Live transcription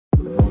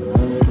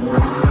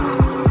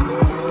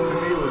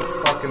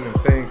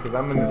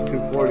because I'm in this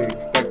 240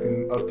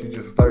 expecting us to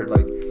just start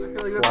like. I feel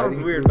like that sounds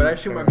weird, but I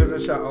shoot my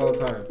business shot all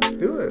the time.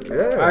 Do it,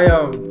 yeah.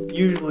 I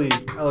usually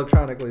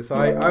electronically, so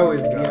I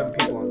always DM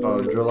people on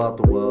Twitter. Drill out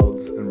the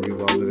welds and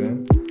re-weld it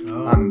in.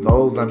 Oh. On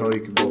those, I know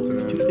you can bolt it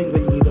There's in. 2 things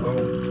that you need to own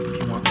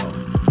if you want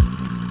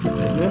wealth. It's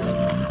business.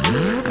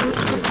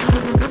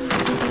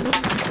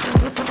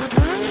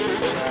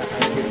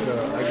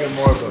 I get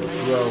more of a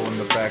thrill when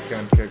the back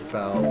end kicks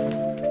out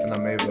and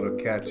I'm able to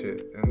catch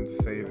it and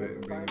save it.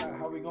 And Find out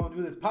how we gonna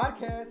do this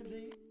podcast,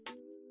 G.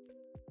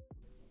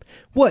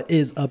 What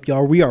is up,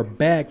 y'all? We are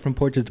back from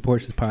Porches to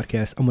Porches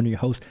podcast. I'm one of your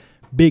hosts,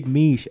 Big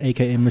Mish,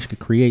 aka Mishka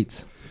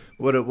Creates.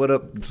 What up, what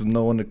up? It's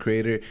No One the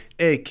Creator,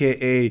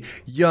 a.k.a.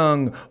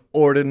 Young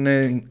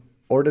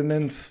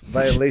Ordinance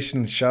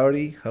Violation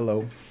Shouty.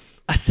 Hello.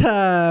 I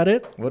saw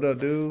it. What up,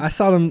 dude? I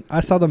saw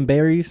them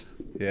berries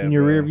in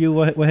your rear view.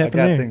 What happened I got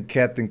there? them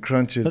Captain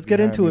Crunches. Let's get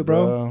into it,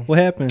 bro. What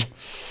happened?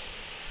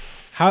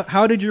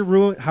 How did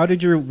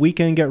your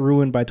weekend get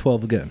ruined by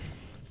 12 again?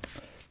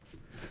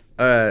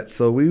 All right,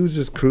 so we was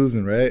just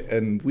cruising, right?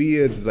 And we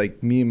is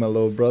like me and my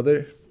little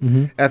brother.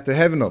 Mm-hmm. After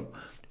having a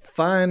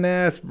fine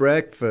ass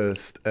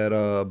breakfast at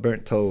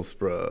Burnt Toast,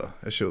 bro.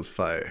 That shit was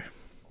fire.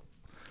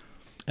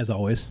 As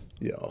always.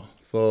 Yo.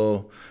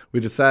 So we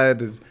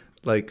decided,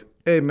 like,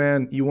 hey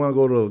man, you want to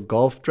go to a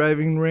golf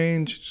driving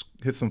range, just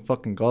hit some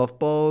fucking golf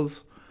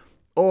balls,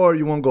 or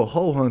you want to go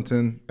hoe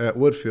hunting at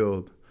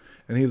Woodfield?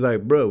 And he's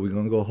like, bro, we're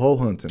gonna go hoe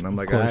hunting. I'm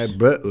like, all right,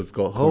 bro, let's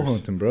go hoe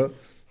hunting, bro.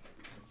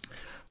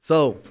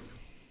 So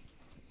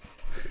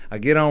I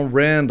get on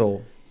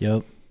Randall.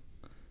 Yep.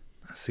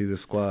 I see the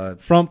squad.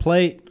 Front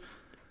plate.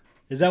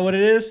 Is that what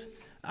it is?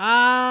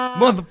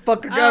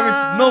 Motherfucker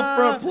got me no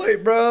front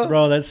plate, bro.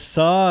 Bro, that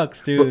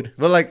sucks, dude.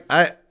 But like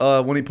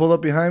when he pulled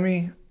up behind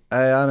me,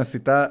 I honestly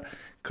thought,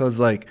 cause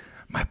like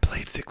my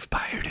plate's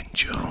expired in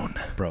June.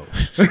 Bro.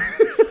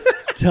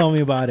 Tell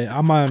me about it.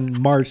 I'm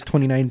on March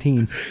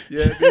 2019.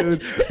 Yeah,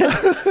 dude.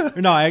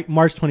 No,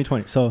 March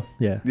 2020. So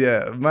yeah.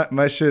 Yeah,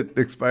 my shit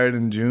expired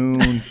in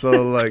June.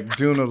 So like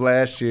June of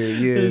last year.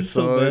 Yeah, It's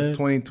so so bad. it's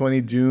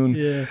 2020 June.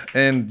 Yeah.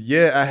 And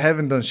yeah, I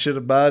haven't done shit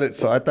about it.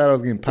 So I thought I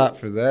was getting popped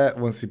for that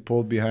once he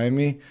pulled behind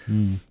me.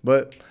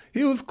 But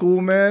he was cool,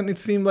 man. It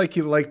seemed like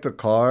he liked the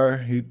car.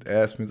 He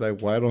asked me, he's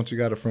like, why don't you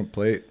got a front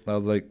plate? I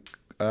was like,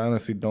 I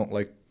honestly don't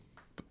like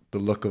the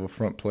look of a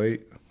front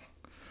plate.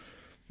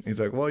 He's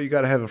like, well, you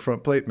got to have a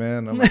front plate,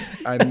 man. I'm like,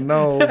 I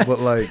know, but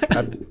like,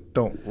 I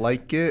don't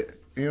like it,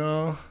 you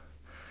know?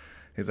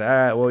 He's like, all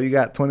right, well, you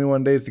got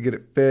 21 days to get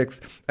it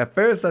fixed. At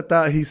first, I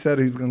thought he said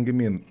he was going to give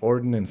me an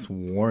ordinance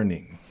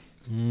warning.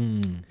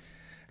 And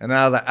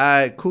I was like, all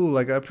right, cool.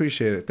 Like, I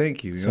appreciate it.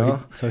 Thank you, you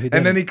know?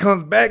 And then he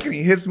comes back and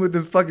he hits me with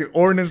this fucking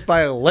ordinance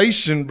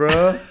violation,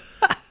 bro.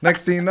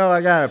 Next thing you know,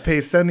 I got to pay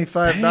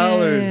 $75.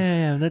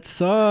 Damn, that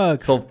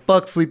sucks. So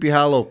fuck Sleepy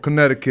Hollow,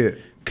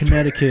 Connecticut.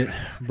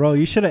 Bro,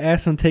 you should have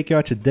asked him to take you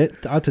out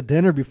to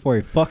dinner before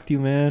he fucked you,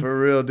 man. For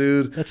real,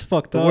 dude. That's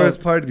fucked The up.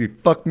 worst part is he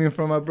fucked me in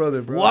front of my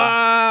brother, bro.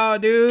 Wow,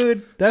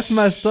 dude. That's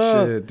messed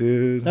up. Shit,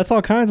 dude. That's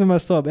all kinds of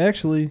messed up,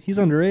 actually. He's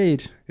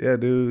underage. Yeah,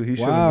 dude. He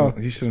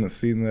shouldn't have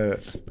seen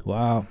that.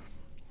 Wow.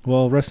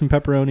 Well, rest in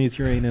pepperonis,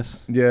 Uranus.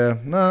 Yeah.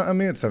 No, I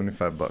mean, it's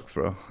 $75,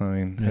 bro. I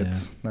mean,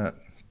 it's not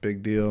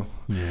big deal.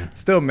 Yeah.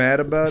 Still mad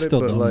about Still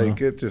it, but dumb, like,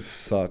 though. it just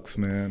sucks,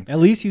 man. At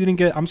least you didn't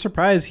get... I'm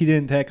surprised he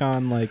didn't tack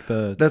on, like,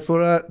 the... That's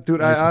what I license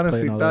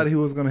honestly plate and all thought that. he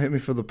was going to hit me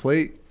for the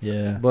plate.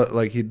 Yeah. But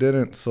like, he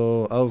didn't,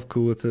 so I was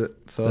cool with it.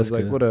 So I was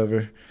That's like, good.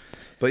 whatever.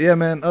 But yeah,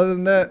 man, other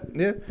than that,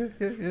 yeah.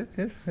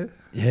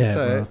 Yeah, It's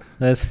bro.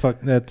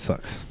 alright. That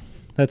sucks.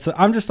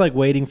 I'm just, like,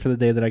 waiting for the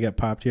day that I get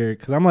popped here,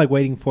 because I'm, like,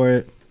 waiting for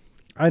it.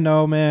 I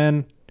know,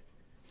 man.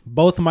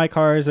 Both of my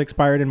cars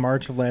expired in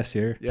March of last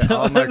year. Yeah,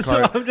 all my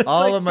cars,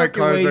 all of my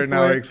cars are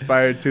now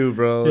expired too,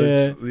 bro.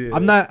 Yeah.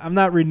 I'm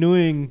not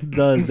renewing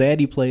the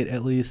Zaddy plate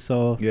at least,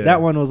 so that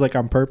one was like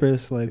on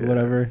purpose, like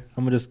whatever.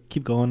 I'm gonna just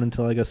keep going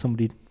until I guess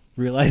somebody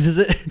realizes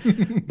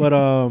it. But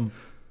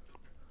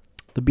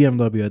the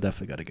BMW I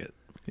definitely gotta get.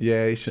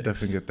 Yeah, you should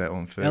definitely get that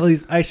one fixed. At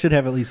least I should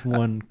have at least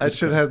one. I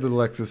should have the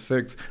Lexus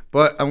fixed,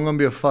 but I'm gonna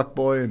be a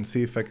fuckboy and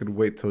see if I could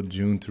wait till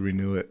June to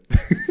renew it.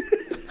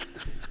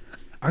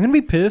 I'm gonna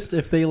be pissed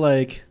if they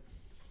like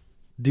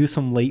do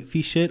some late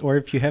fee shit, or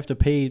if you have to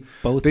pay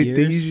both years.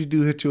 They usually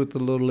do hit you with the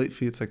little late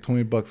fee. It's like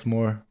 $20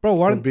 more, bro.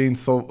 For being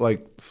so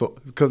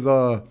because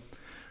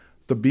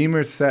the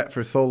Beamer sat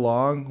for so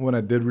long when I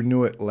did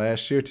renew it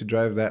last year to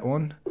drive that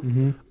one.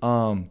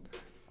 Mm-hmm.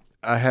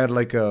 I had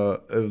like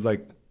it was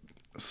like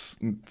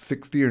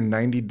 60 or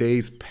 90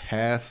 days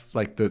past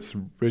like the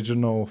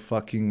original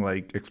fucking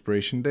like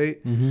expiration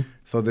date. Mm-hmm.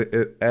 So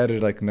it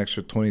added like an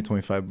extra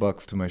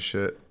 $20-$25 to my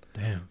shit.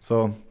 Damn.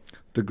 So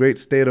the great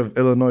state of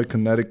Illinois,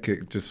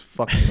 Connecticut just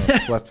fucking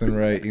up left and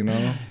right, you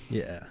know?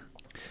 Yeah.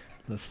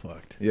 That's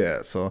fucked.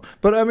 Yeah, so,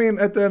 but I mean,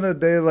 at the end of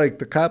the day, like,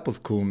 the cop was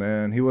cool,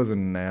 man. He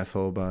wasn't an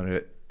asshole about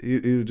it.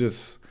 He was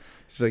just,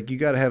 he's like, you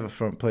got to have a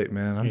front plate,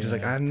 man. I'm just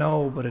like, I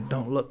know, but it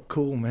don't look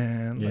cool,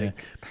 man. Yeah.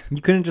 Like, you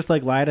couldn't just,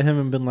 like, lie to him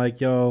and been like,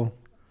 yo,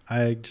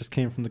 I just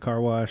came from the car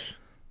wash.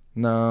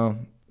 No.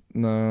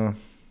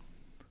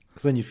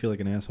 Because then you feel like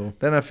an asshole.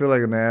 Then I feel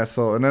like an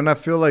asshole. And then I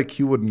feel like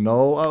he would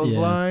know I was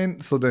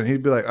lying. So then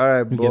he'd be like, all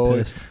right,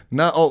 bro.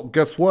 Now, oh,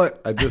 guess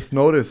what? I just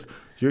noticed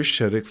your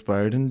shit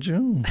expired in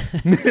June.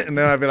 And then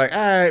I'd be like, all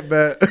right,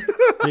 bet.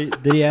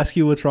 Did he ask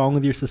you what's wrong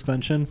with your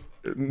suspension?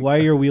 Why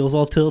are your wheels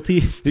all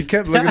tilty? He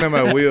kept looking at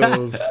my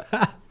wheels.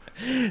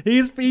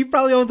 He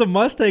probably owns a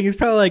Mustang. He's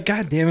probably like,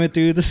 God damn it,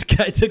 dude! This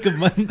guy took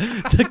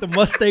the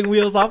Mustang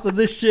wheels off of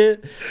this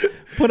shit,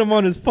 put them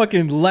on his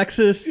fucking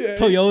Lexus,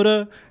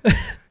 Toyota.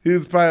 He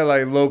was probably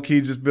like low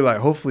key, just be like,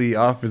 hopefully he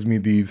offers me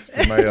these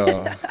for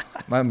my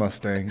my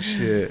Mustang.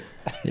 Shit.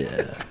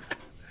 Yeah.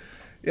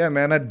 Yeah,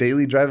 man, I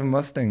daily drive a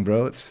Mustang,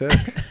 bro. It's sick.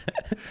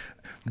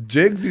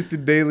 Jigs used to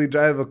daily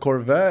drive a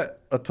Corvette,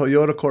 a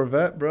Toyota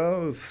Corvette,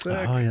 bro. It was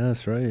sick. Oh yeah,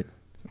 that's right.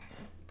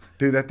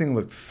 Dude, that thing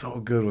looked so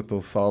good with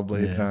those saw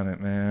blades on it,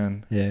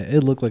 man. Yeah,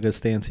 it looked like a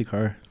Stancy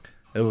car.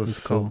 It was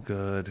so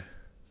cool.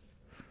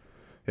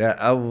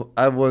 Yeah,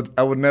 I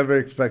would never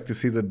expect to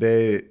see the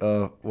day.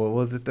 What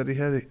was it that he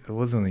had? It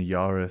wasn't a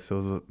Yaris. It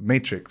was a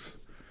Matrix.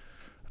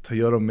 A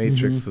Toyota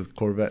Matrix with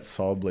Corvette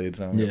saw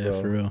blades on it, bro.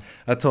 Yeah, for real.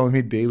 I told him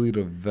he dailied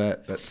a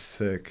vet. That's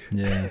sick.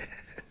 Yeah.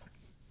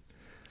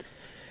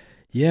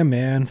 Yeah,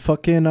 man.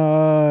 Fucking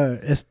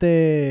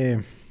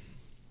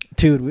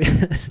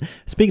dude.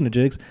 Speaking of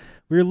jigs.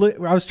 I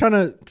was trying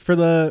to for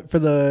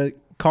the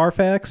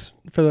Carfax,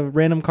 for the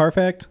random car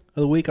fact of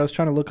the week. I was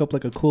trying to look up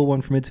like a cool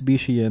one from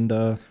Mitsubishi,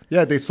 and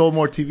yeah, they sold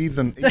more TVs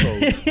than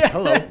Evos. Yeah.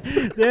 Hello.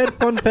 They had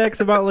fun facts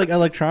about like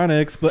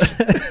electronics, but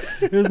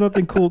there's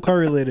nothing cool car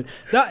related.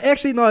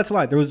 Actually, no, that's a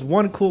lie. There was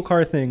one cool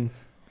car thing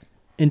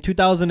in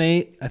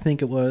 2008, I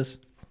think it was.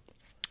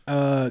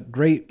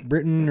 Great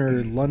Britain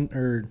or London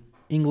or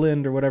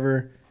England or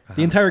whatever,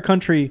 the entire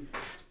country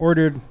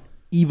ordered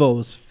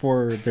Evos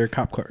for their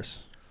cop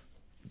cars.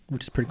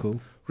 Which is pretty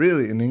cool.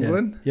 Really? In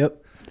England? Yeah.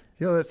 Yep.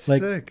 Yo, that's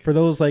like, sick. For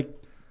those like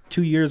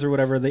 2 years or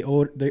whatever, they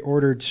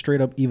ordered straight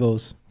up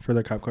Evos for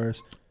their cop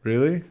cars.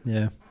 Really?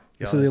 Yeah.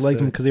 Yo, so they liked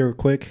them because they were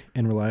quick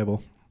and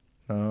reliable.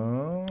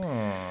 Oh.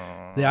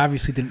 They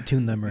obviously didn't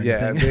tune them or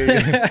anything.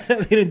 Yeah,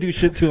 they didn't do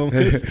shit to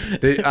them.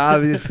 They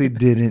obviously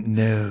didn't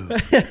know.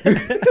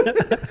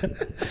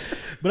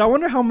 But I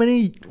wonder how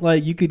many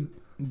like you could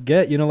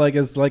get, like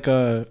as like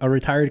a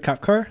retired cop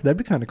car. That'd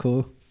be kind of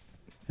cool.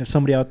 If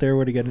somebody out there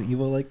were to get an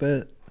Evo like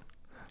that.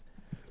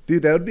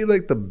 Dude, that would be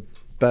like the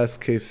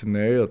best case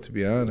scenario, to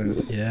be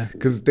honest. Yeah.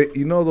 Because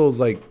those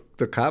like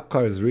the cop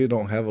cars really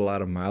don't have a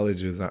lot of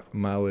mileages.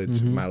 Miles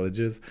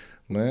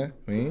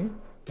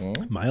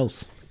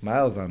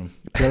on them.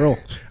 Plural.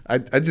 I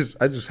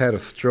just had a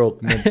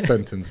stroke mid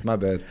sentence. My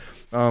bad.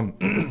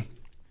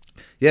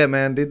 Yeah,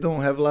 man, they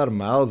don't have a lot of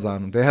miles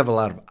on them. They have a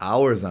lot of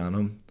hours on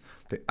them.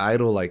 They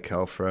idle like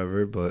hell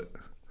forever. But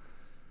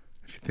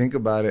if you think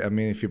about it, I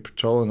mean, if you're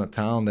patrolling a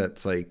town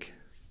that's like,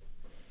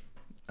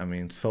 I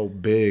mean, so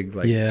big,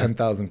 like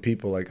 10,000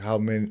 people, like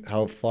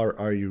how far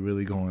are you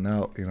really going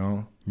out,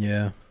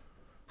 Yeah.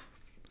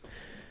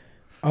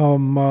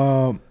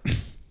 Bro,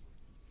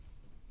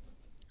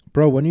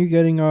 when are you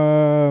getting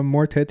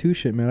more tattoo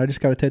shit, man? I just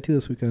got a tattoo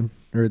this weekend.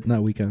 Or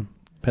not weekend.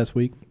 Past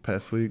week.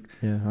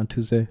 Yeah, on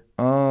Tuesday.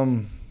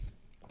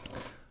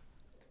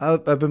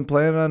 I've been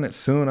planning on it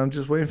soon. I'm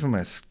just waiting for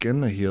my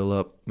skin to heal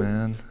up,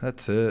 man.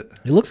 That's it.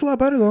 It looks a lot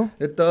better, though.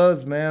 It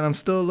does, man. I'm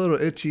still a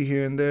little itchy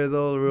here and there,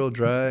 though. Real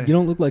dry. You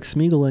don't look like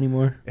Smeagol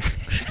anymore.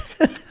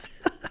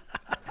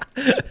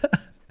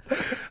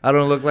 I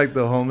don't look like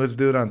the homeless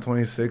dude on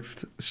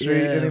 26th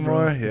Street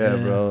anymore.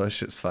 Bro. That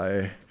shit's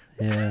fire.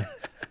 Yeah.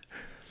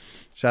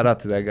 Shout out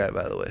to that guy,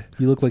 by the way.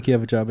 You look like you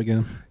have a job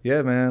again.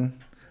 Yeah, man.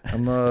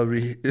 I'm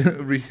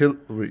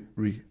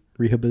rehabilitating.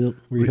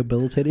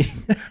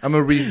 I'm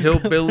a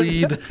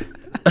rehillbillied.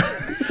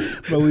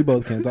 But we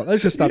both can't talk.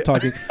 Let's just stop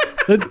talking.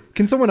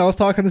 Can someone else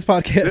talk on this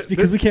podcast?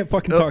 Because we can't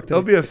fucking talk today.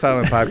 It'll be a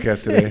silent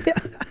podcast today.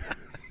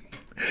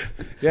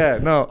 Yeah,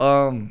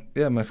 no,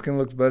 yeah, my skin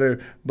looks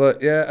better.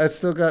 But yeah, I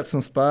still got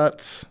some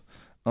spots.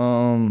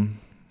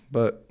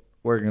 But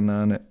working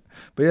on it.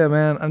 But yeah,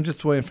 man, I'm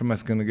just waiting for my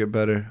skin to get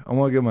better. I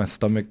want to get my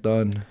stomach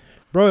done.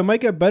 Bro, it might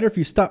get better if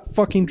you stop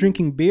fucking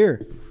drinking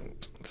beer.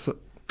 So,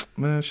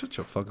 man, shut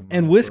your fucking mouth.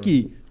 And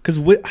whiskey. Because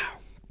fuck.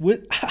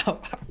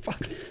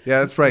 Yeah,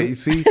 that's right. You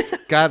see,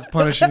 God's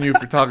punishing you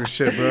for talking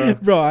shit, bro.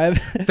 Bro,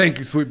 thank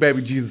you, sweet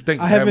baby Jesus.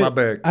 Thank you for having my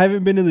back. I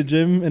haven't been to the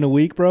gym in a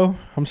week, bro.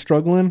 I'm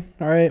struggling.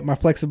 All right, my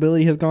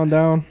flexibility has gone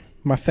down.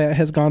 My fat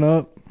has gone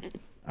up.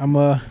 I'm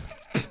gonna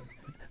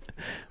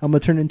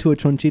turn into a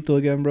chonchito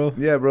again, bro.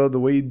 Yeah, bro. The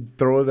way you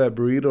throw that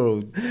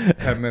burrito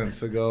 10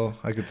 minutes ago,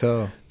 I could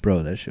tell.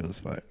 Bro, that shit was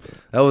fire.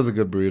 That was a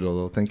good burrito,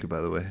 though. Thank you,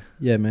 by the way.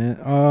 Yeah, man.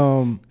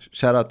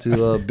 Shout out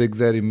to Big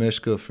Zaddy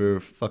Mishka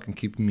for fucking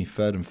keeping me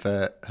fed and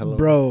fat. Hello,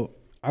 bro.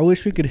 I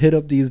wish we could hit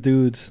up these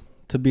dudes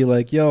to be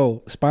like,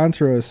 yo,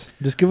 sponsor us.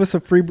 Just give us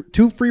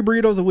 2 free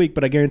burritos a week,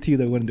 but I guarantee you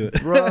they wouldn't do it.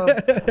 Bro,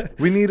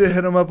 we need to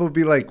hit them up and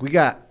be like, we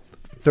got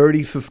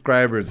 30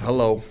 subscribers.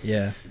 Hello.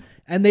 Yeah.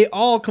 And they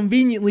all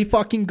conveniently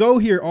fucking go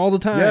here all the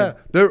time. Yeah,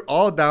 they're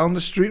all down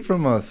the street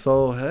from us.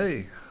 So,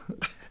 hey.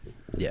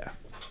 Yeah.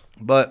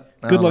 But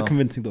Good luck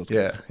convincing those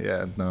guys.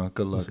 Yeah. No,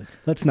 good luck.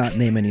 Let's not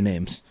name any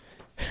names.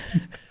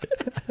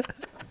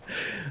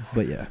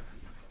 But yeah.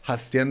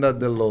 Hacienda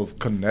de los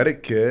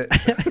Connecticut.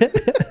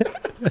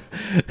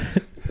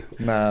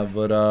 Nah,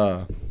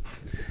 but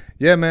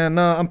yeah, man.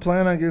 No, I'm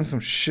planning on getting some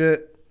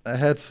shit. I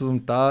had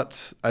some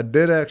thoughts. I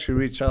did actually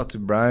reach out to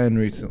Brian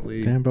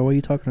recently. Damn, bro, why are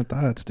you talking to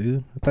thoughts,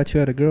 dude? I thought you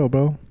had a girl,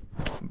 bro.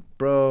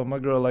 Bro, my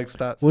girl likes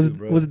thoughts too,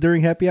 bro. Was it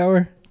during happy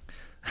hour?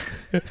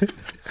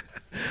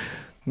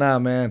 Nah,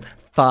 man.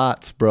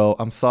 Thoughts, bro.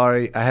 I'm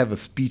sorry. I have a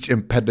speech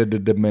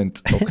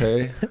impediment,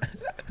 okay?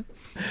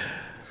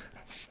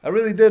 I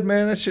really did,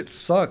 man. That shit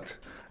sucked.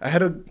 I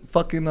had a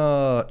fucking,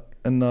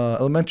 in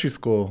elementary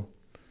school,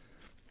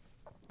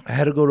 I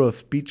had to go to a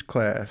speech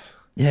class.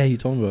 Yeah, you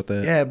told me about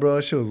that. Yeah, bro,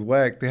 that shit was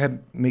whack. They had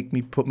to make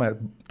me put my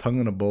tongue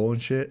in a bowl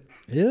and shit.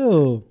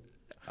 Ew.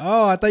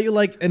 Oh, I thought you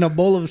like in a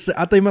bowl of.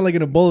 I thought you meant like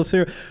in a bowl of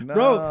cereal, nah,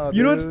 bro.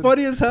 You know what's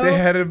funny as hell? They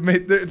had to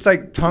make it's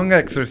like tongue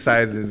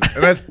exercises,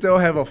 and I still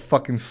have a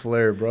fucking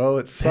slur, bro.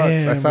 It sucks.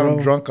 Damn, I sound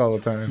bro. drunk all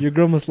the time. Your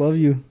girl must love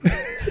you.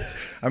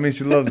 I mean,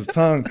 she loves the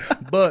tongue,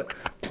 but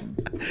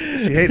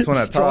she hates when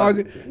I talk.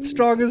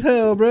 Strong as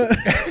hell, bro.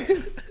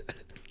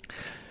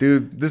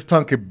 Dude, this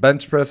tongue could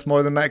bench press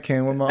more than I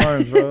can with my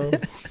arms, bro.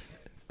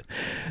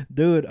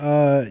 Dude,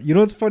 you know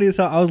what's funny is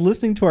how I was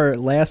listening to our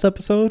last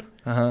episode,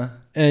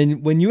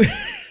 and when you,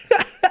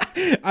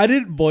 I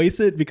didn't voice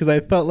it because I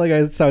felt like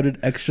I sounded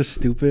extra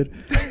stupid,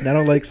 and I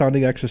don't like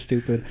sounding extra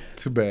stupid.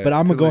 Too bad. But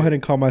I'm gonna go ahead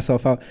and call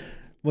myself out.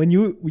 When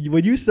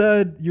you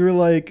said you were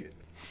like,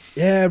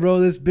 yeah, bro,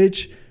 this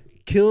bitch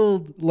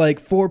killed like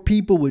 4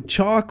 people with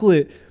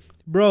chocolate,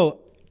 bro,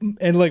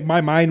 and like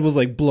my mind was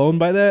like blown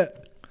by that.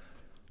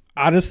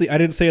 Honestly, I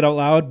didn't say it out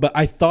loud, but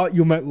I thought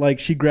you meant like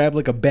she grabbed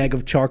like a bag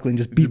of chocolate and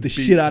just beat the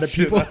shit out of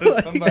people.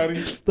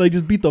 Like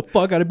just beat the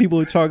fuck out of people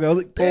with chocolate. I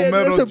was like, damn,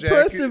 that's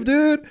impressive,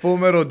 dude. Full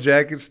Metal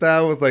Jacket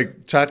style with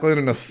like chocolate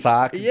in a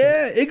sock.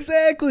 Yeah,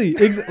 exactly.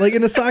 Like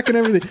in a sock and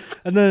everything.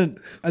 And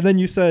then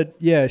you said,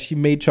 yeah, she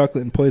made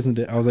chocolate and poisoned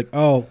it. I was like,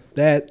 oh,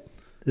 that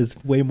is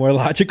way more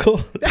logical.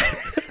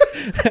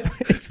 That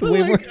makes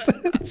way more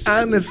sense.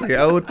 Honestly,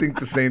 I would think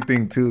the same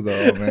thing too,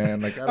 though,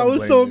 man. Like I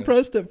was so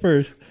impressed at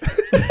first.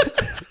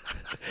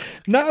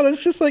 No,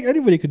 that's just like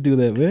anybody could do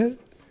that, man.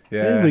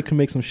 Yeah. Anybody can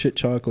make some shit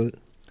chocolate.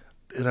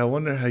 Dude, I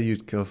wonder how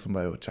you'd kill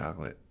somebody with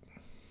chocolate.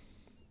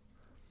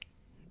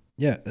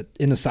 Yeah,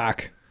 in a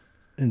sock.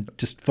 And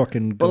just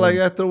fucking But like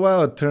after a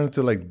while, it'd turn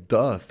into like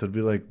dust. It'd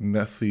be like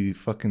Nestle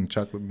fucking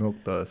chocolate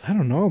milk dust. I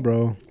don't know,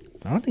 bro.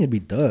 I don't think it'd be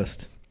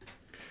dust.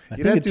 I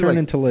You'd think it'd turn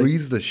into like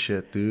freeze the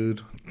shit,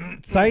 dude.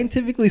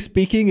 Scientifically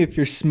speaking, if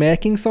you're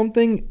smacking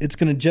something, it's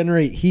gonna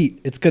generate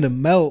heat. It's gonna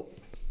melt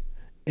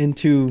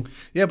into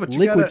but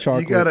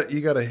chocolate.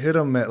 You gotta hit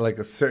them at like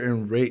a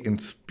certain rate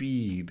and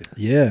speed.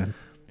 Yeah,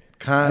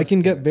 constant. I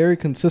can get very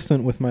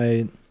consistent with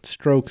my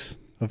strokes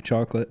of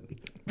chocolate.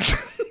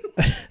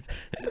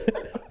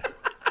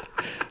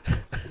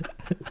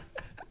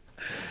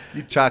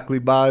 You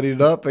chocolate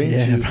bodied up, ain't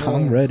you? Yeah,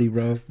 I'm ready,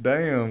 bro.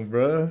 Damn,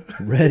 bro.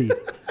 Ready.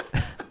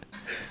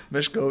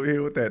 Mishka over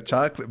here with that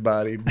chocolate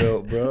body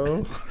built,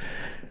 bro.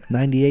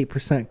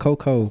 98%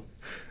 cocoa.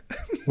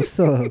 What's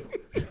up?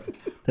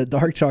 That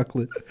dark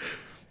chocolate.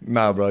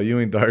 Nah, bro, you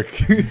ain't dark.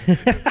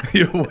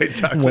 You're white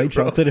chocolate, White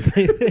bro. chocolate, if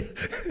anything.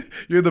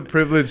 You're the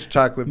privileged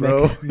chocolate,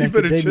 bro. You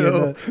better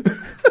chill.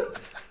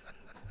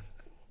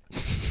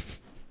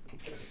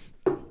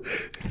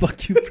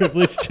 Fuck you,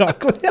 privileged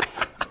chocolate.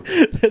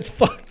 That's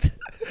fucked.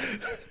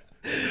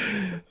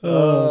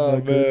 Oh,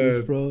 my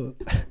goodness, bro.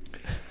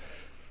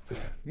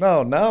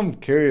 No, now I'm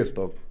curious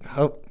though.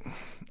 How,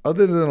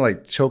 other than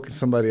like choking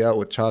somebody out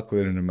with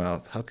chocolate in their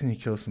mouth, how can you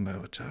kill somebody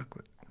with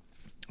chocolate?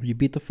 You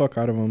beat the fuck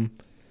out of them.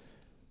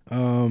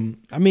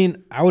 I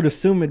mean, I would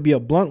assume it'd be a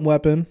blunt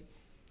weapon.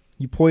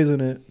 You poison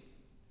it.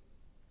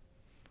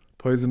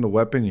 Poison the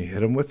weapon, you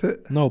hit them with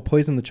it? No,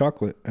 poison the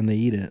chocolate and they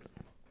eat it.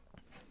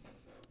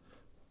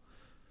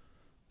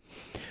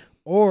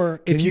 Or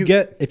if you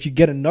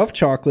get enough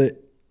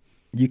chocolate,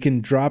 you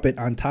can drop it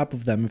on top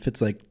of them if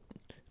it's like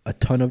a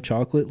ton of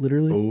chocolate,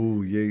 literally.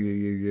 Oh,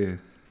 yeah.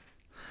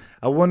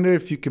 I wonder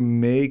if you can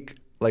make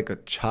like a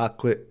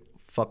chocolate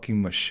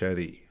fucking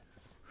machete.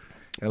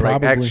 And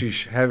Probably. like actually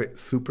have it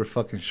super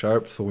fucking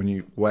sharp so when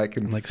you whack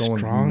into like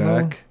someone's strong,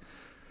 neck,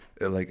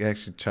 it like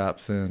actually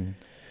chops in.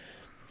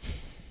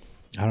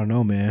 I don't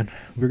know, man.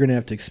 We're going to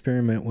have to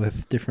experiment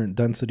with different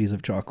densities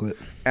of chocolate.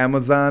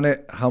 Amazon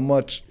it. How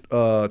much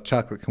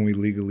chocolate can we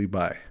legally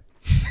buy?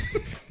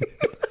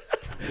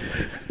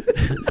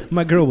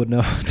 My girl would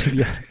know, to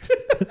be honest.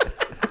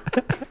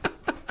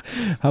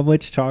 How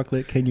much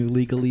chocolate can you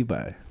legally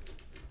buy?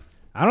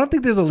 I don't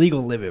think there's a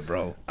legal limit,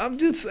 bro. I'm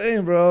just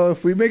saying, bro.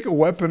 If we make a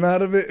weapon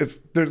out of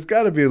it, there's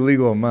got to be a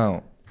legal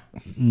amount.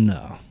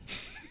 No.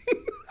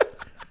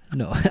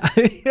 No.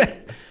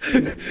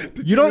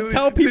 You don't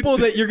tell people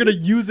that you're going to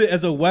use it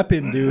as a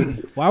weapon,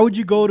 dude. Why would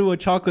you go to a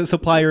chocolate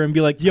supplier and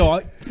be like,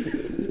 yo,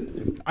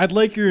 I'd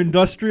like your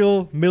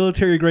industrial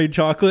military grade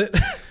chocolate,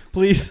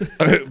 please?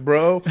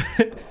 Bro,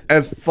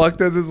 as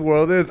fucked as this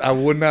world is, I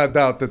would not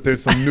doubt that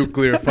there's some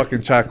nuclear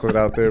fucking chocolate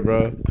out there,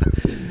 bro.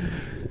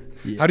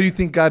 Yeah. How do you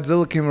think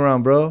Godzilla came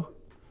around, bro?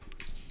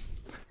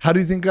 How do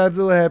you think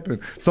Godzilla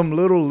happened? Some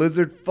little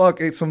lizard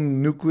fuck ate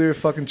some nuclear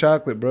fucking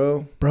chocolate,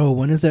 bro. Bro,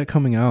 when is that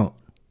coming out?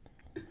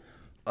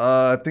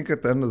 I think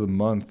at the end of the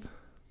month.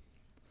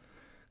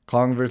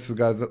 Kong versus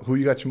Godzilla. Who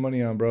you got your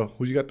money on, bro?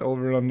 Who you got the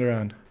over and under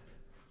on?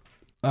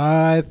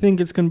 I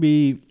think it's going to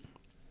be...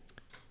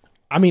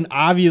 I mean,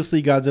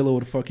 obviously Godzilla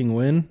would fucking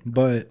win,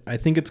 but I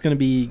think it's going to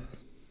be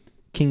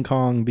King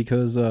Kong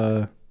because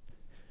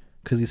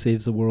he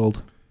saves the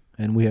world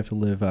and we have to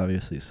live,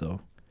 obviously.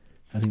 So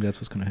I think that's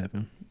what's going to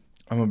happen.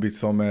 I'm going to be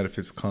so mad if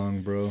it's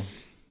Kong, bro.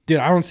 Dude,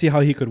 I don't see how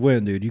he could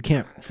win, dude. You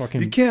can't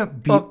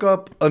fuck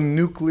up a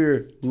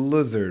nuclear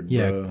lizard, bro.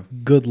 Yeah,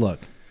 good luck.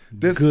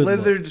 This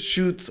lizard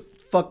shoots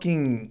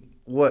fucking,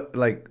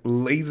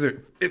 freaking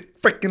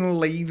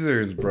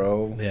lasers,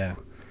 bro. Yeah.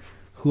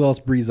 Who else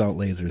breathes out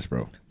lasers,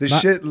 bro?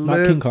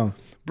 Not King Kong.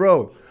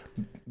 Bro,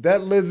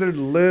 that lizard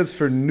lives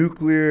for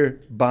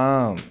nuclear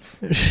bombs.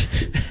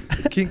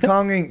 King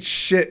Kong ain't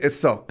shit.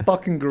 It's a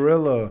fucking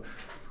gorilla.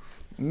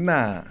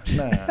 Nah.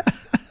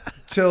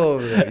 Chill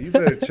over there. You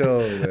better chill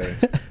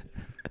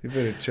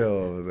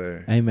over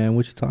there. Hey, man,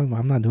 what you talking about?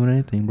 I'm not doing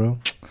anything, bro.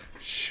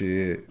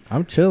 Shit.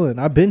 I'm chilling.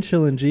 I've been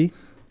chilling, G.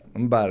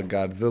 I'm about to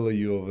Godzilla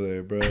you over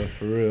there, bro.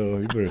 For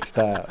real. You better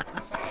stop.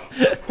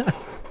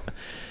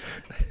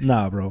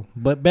 Nah, bro.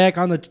 But back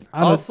on the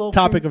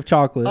topic of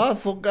chocolate.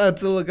 Also,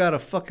 Godzilla got a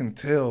fucking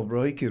tail,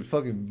 bro. He can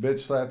fucking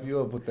bitch slap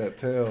you up with that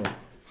tail.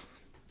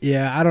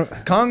 Yeah,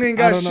 Kong ain't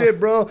got shit,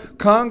 bro.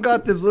 Kong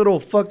got this little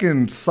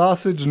fucking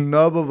sausage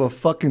nub of a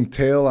fucking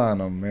tail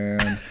on him,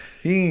 man.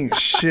 He ain't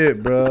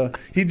shit, bro.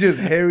 He just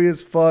hairy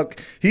as fuck.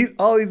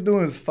 All he's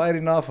doing is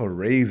fighting off a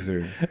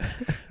razor.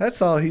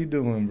 That's all he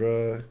doing,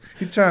 bro.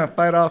 He's trying to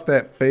fight off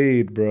that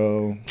fade,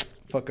 bro.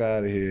 Fuck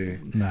out of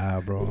here.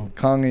 Nah, bro.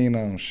 Kong ain't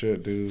on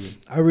shit, dude.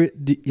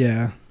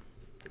 Yeah.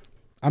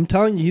 I'm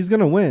telling you, he's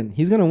gonna win.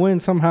 He's gonna win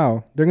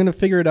somehow. They're gonna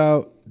figure it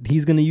out.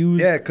 He's gonna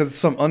use... Yeah, because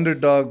some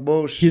underdog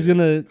bullshit. He's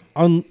gonna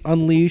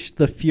unleash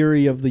the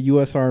fury of the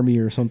U.S. Army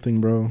or something,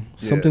 bro.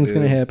 Something's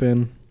gonna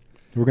happen.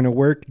 We're gonna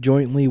work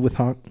jointly with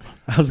Hong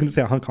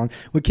Kong.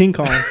 With King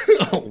Kong.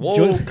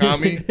 Whoa,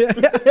 commie.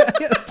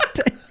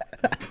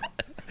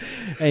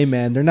 Hey,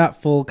 man, they're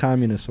not full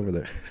communists over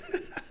there.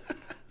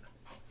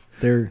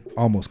 They're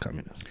almost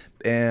communists.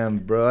 Damn,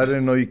 bro. I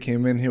didn't know you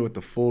came in here with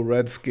the full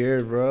red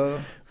scare,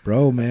 bro.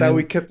 Bro, man. I thought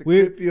we kept it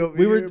creepy over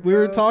here. We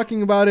were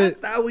talking about it.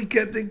 I thought we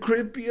kept it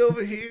creepy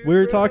over here. We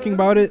were talking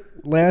about it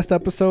last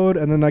episode,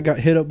 and then I got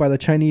hit up by the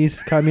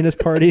Chinese Communist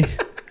Party.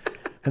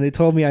 And they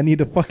told me I need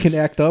to fucking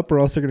act up or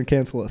else they're going to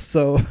cancel us.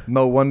 So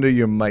no wonder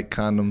your mic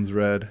condom's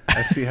red.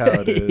 I see how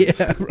it is.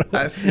 Yeah, bro.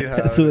 I see how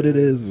That's what it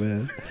is,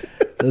 man.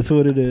 That's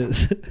what it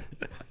is.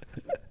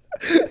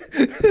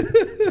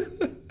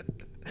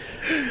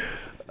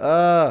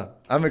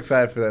 I'm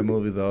excited for that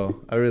movie,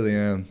 though. I really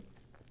am.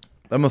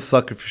 I'm a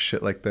sucker for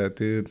shit like that,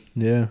 dude.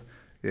 Yeah.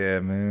 Yeah,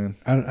 man.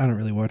 I don't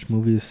really watch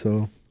movies,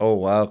 so. Oh,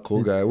 wow.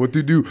 Cool guy. What do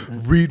you do?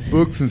 Read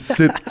books and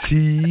sip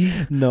tea?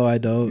 No, I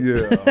don't.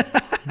 Yeah.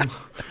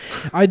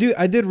 I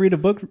did read a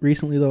book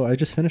recently, though. I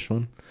just finished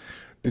one.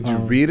 Did you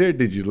read it or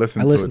did you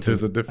listen to it?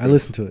 There's a difference. I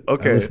listened to it.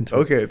 Okay.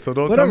 So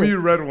don't tell me you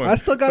read one. I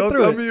still got through it.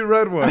 Don't tell me you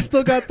read one. I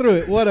still got through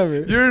it.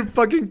 Whatever. You're in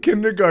fucking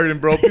kindergarten,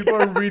 bro.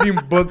 People are reading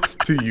books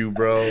to you,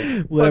 bro.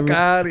 Whatever. Fuck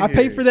out of here. I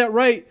paid for that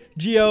right,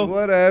 Gio.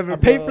 Whatever, I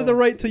paid for the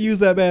right to use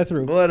that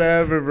bathroom.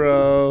 Whatever,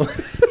 bro.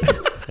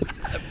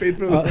 I paid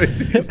for the right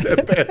to use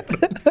that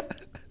bathroom.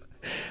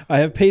 I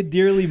have paid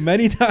dearly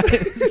many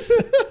times.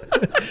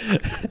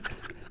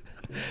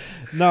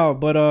 No,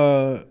 but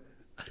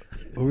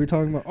what were we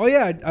talking about? Oh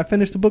yeah, I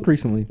finished a book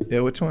recently. Yeah,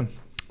 which one?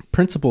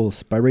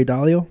 Principles by Ray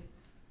Dalio.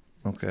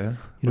 Okay.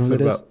 You know who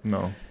it is?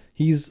 No.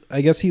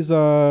 I guess he's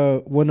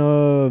one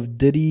of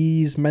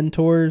Diddy's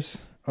mentors.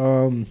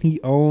 He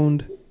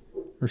owned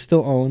or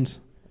still owns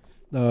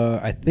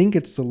I think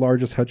it's the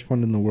largest hedge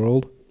fund in the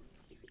world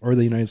or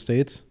the United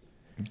States.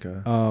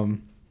 Okay.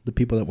 The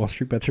people that Wall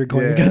Street Bets are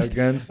going against.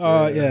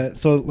 Yeah.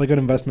 So like an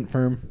investment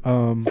firm.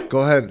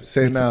 Go ahead,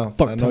 say it now.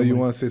 I know you ton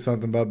want to say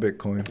something about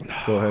Bitcoin.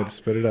 Go ahead,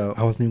 spit it out.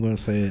 I wasn't even going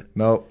to say it.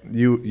 No,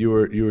 you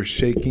were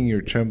shaking.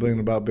 You're trembling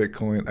about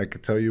Bitcoin. I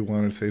could tell you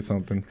wanted to say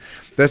something.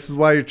 This is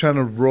why you're trying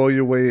to roll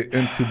your way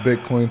into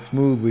Bitcoin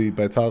smoothly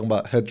by talking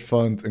about hedge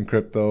funds and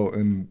crypto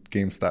and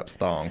GameStop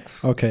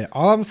stonks. Okay.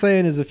 All I'm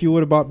saying is if you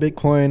would have bought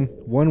Bitcoin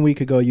 1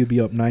 week ago, you'd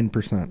be up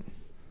 9%.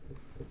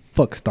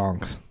 Fuck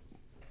stonks.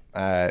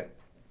 All right.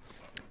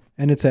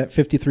 And it's at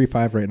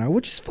 53.5 right now,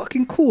 which is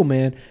fucking cool,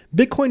 man.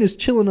 Bitcoin is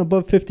chilling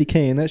above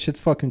 50K, and that shit's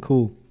fucking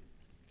cool.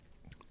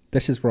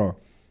 That shit's raw.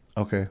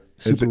 Okay.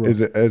 Is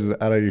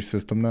it out of your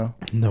system now?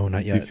 No,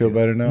 not yet. Do you feel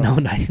better now?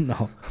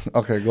 No.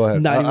 Okay, go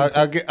ahead.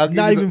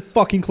 Not even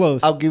fucking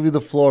close. I'll give you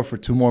the floor for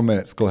 2 more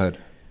minutes. Go ahead.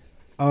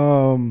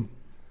 All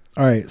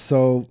right,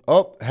 so...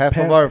 Oh, half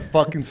of our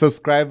fucking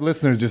subscribed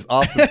listeners just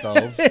off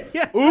themselves.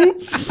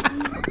 Oops.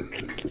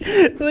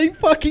 Like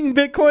fucking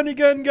Bitcoin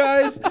again,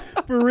 guys.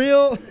 For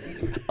real.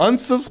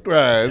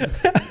 Unsubscribe.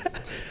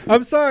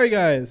 I'm sorry,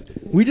 guys.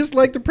 We just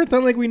like to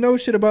pretend like we know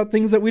shit about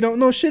things that we don't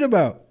know shit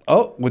about.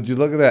 Oh, would you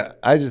look at that?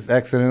 I just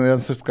accidentally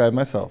unsubscribed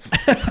myself.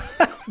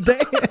 Damn.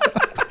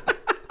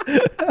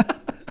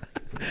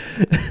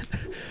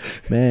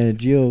 Man,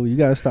 Gio, you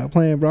gotta stop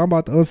playing, bro. I'm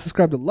about to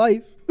unsubscribe to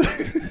life.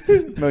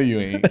 No, you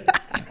ain't.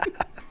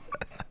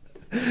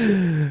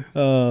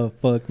 Oh,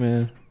 fuck,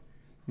 man.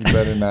 You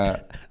better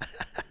not.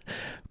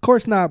 Of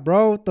course not,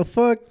 bro. What the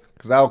fuck?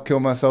 Because I'll kill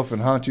myself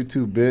and haunt you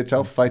too, bitch.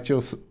 I'll fight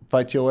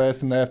your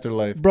ass in the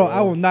afterlife. Bro, I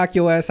will knock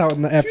your ass out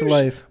in the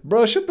afterlife.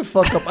 Bro, shut the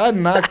fuck up. I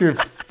knocked your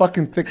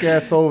fucking thick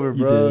ass over,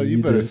 bro.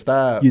 You better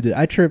stop. You did.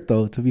 I tripped,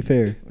 though, to be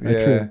fair.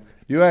 Yeah.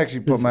 You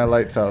actually put my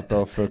lights out,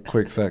 though, for a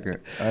quick second.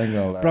 I ain't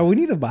gonna lie. Bro, we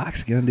need a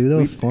box again, dude. That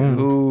was fun.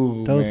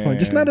 That was fun.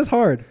 Just not as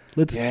hard.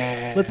 Let's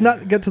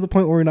not get to the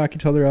point where we knock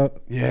each other out.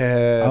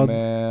 Yeah,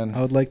 man.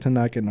 I would like to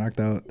not get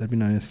knocked out. That'd be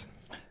nice.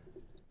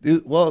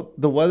 Dude, well,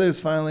 the weather's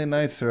finally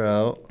nicer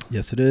out.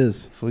 Yes, it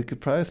is. So we could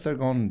probably start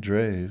going to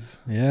Dre's.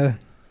 Yeah.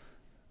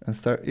 And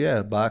start,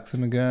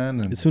 boxing again.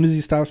 And as soon as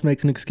he stops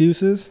making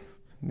excuses,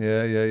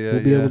 we'll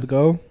be able to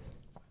go.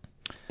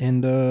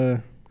 And,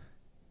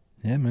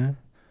 yeah, man.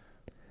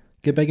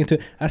 Get back into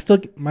it. I still,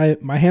 my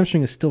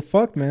hamstring is still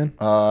fucked, man.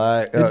 All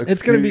right.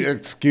 It's going to be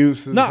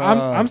excuses. No,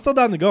 I'm still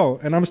down to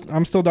go. And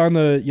I'm still down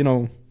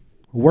to,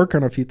 work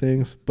on a few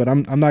things. But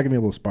I'm not going to be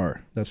able to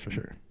spar. That's for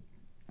sure.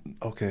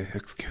 Okay,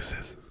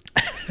 excuses.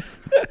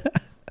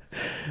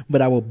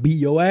 But I will beat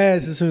your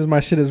ass as soon as my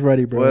shit is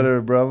ready, bro.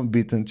 Whatever, bro. I'm gonna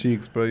beat them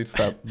cheeks, bro. You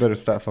better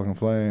stop fucking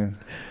playing.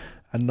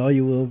 I know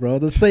you will, bro.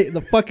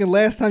 The fucking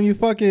last time you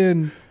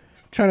fucking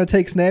trying to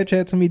take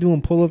Snapchats of me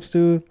doing pull-ups,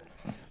 dude.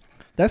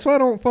 That's why I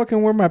don't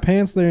fucking wear my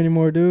pants there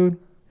anymore, dude.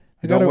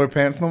 You don't wear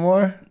pants no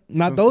more?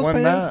 Not those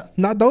pants.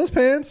 Not those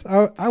pants.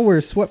 I wear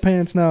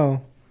sweatpants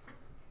now.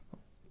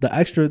 The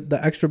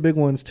extra big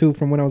ones too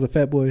from when I was a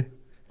fat boy.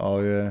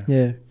 Oh yeah.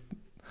 Yeah.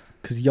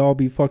 Cause y'all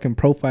be fucking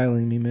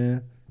profiling me,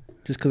 man.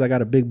 Just cause I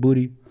got a big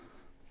booty.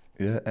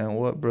 Yeah, and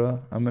what,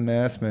 bro? I'm an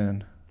ass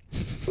man.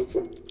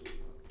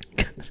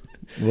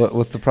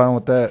 What's the problem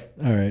with that?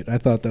 All right, I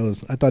thought he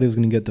was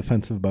gonna get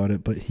defensive about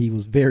it, but he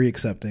was very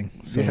accepting.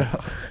 So. Yeah.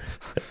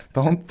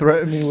 Don't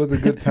threaten me with a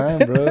good time,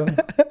 bro.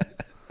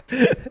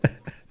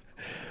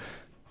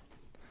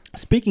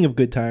 Speaking of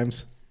good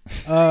times,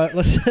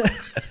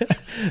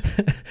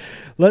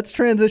 let's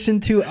transition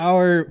to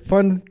our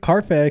fun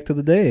car fact of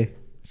the day.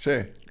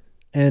 Sure.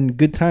 And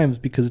good times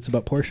because it's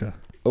about Porsche.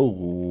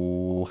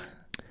 Oh.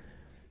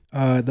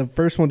 The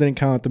first one didn't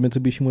count. The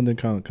Mitsubishi one didn't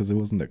count because it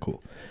wasn't that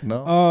cool.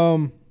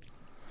 No.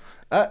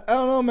 I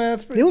don't know, man.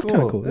 It's pretty cool.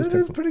 Kind of cool. It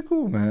is pretty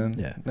cool, man.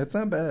 Yeah. It's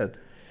not bad.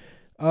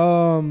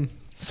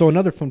 So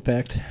another fun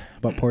fact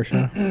about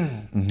Porsche.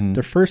 Mm-hmm.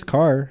 Their first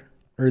car,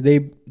 or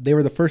they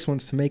were the first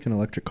ones to make an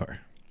electric car.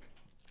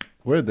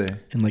 Were they?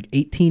 In like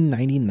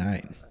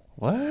 1899.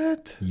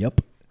 What?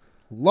 Yep.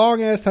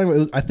 Long ass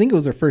time. I think it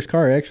was their first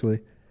car, actually.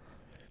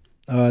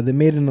 They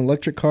made an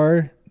electric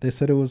car. They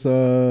said it was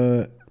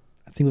I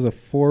think it was a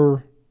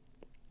four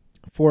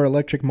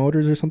electric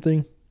motors or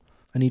something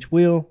on each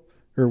wheel,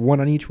 or one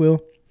on each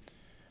wheel.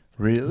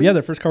 Really? But yeah,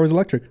 their first car was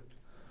electric.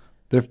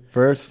 Their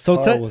first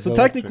so car was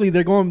technically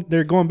they're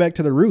going back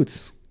to the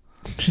roots.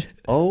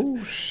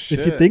 Oh shit!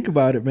 If you think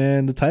about it,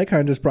 man, the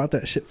Taycan just brought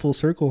that shit full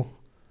circle.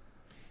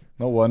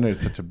 No wonder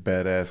it's such a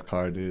badass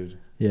car, dude.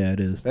 Yeah,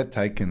 it is. That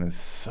Taycan is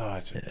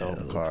such a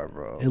dope car,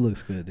 bro. It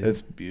looks good, dude.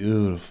 It's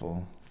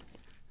beautiful.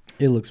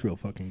 It looks real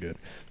fucking good.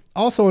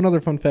 Also, another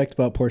fun fact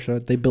about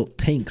Porsche, they built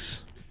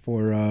tanks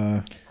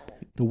for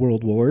the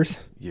World Wars.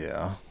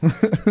 Yeah.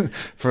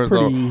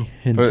 Pretty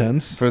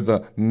intense. For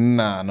the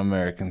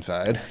non-American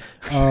side.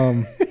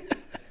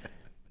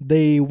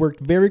 They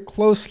worked very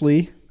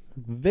closely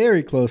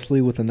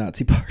with the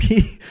Nazi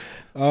party.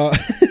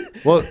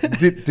 Well,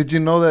 did you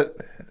know that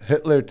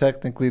Hitler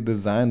technically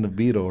designed the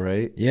Beetle,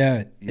 right?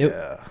 Yeah.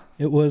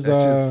 It was...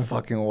 That's just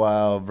fucking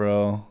wild,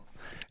 bro.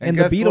 And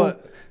the Beetle...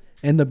 What?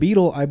 And the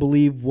Beetle, I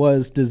believe,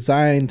 was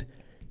designed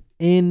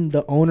in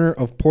the owner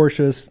of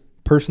Porsche's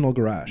personal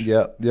garage.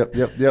 Yep. I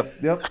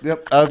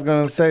was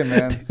going to say,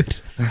 man.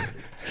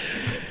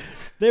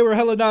 They were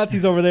hella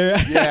Nazis over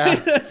there. Yeah.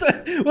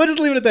 We'll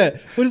just leave it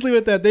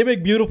at that. They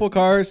make beautiful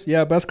cars.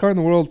 Yeah, best car in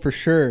the world for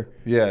sure.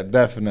 Yeah,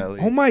 definitely.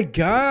 Oh, my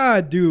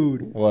God,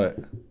 dude. What?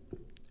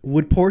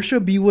 Would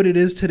Porsche be what it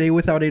is today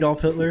without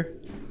Adolf Hitler?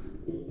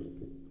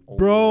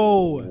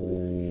 Bro,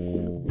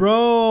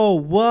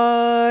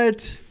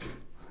 what?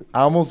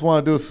 I almost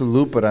want to do a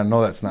salute, but I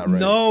know that's not right.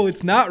 No,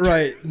 it's not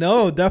right.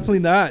 No, definitely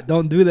not.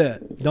 Don't do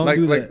that. Don't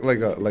do that.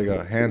 Like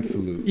a hand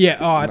salute. Yeah.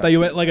 Oh, I thought you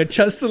meant like a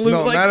chest salute.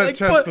 No, not a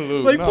chest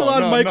salute. Like pull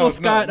on Michael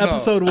Scott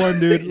episode 1,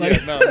 dude.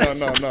 Like, no.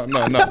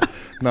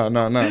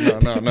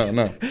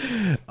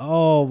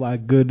 Oh my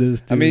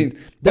goodness, dude. I mean,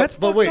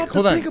 but wait,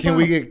 hold on. Can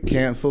we get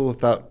canceled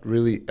without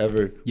really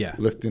ever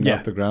lifting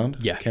off the ground?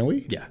 Yeah. Can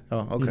we? Yeah.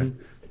 Oh, okay.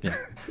 Mm-hmm. Yeah.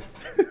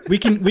 We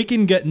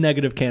can get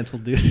negative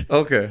canceled, dude.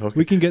 Okay.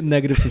 We can get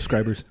negative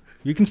subscribers.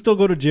 You can still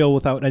go to jail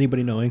without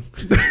anybody knowing.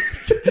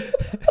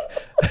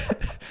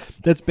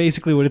 That's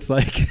basically what it's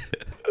like.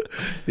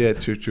 Yeah,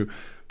 true.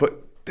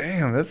 But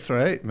Damn, that's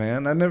right,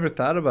 man. I never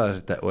thought about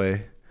it that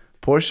way.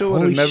 Porsche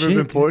would have Holy never shit,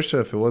 been dude.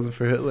 Porsche if it wasn't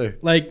for Hitler.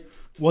 Like,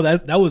 well,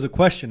 that was a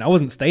question. I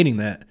wasn't stating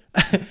that.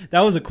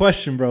 That was a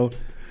question, bro.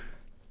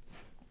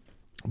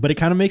 But it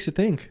kind of makes you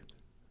think.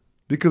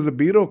 Because the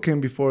Beetle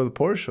came before the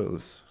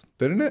Porsches,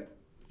 didn't it?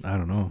 I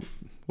don't know.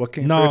 What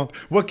came No. first?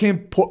 What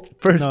came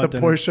first, No, the it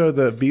didn't. Porsche or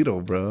the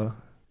Beetle, bro?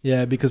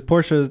 Yeah, because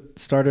Porsche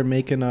started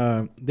making.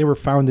 They were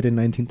founded in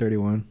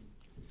 1931.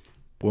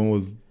 When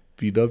was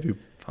VW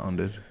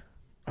founded?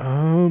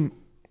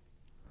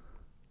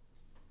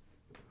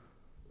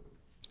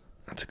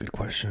 That's a good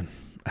question.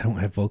 I don't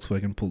have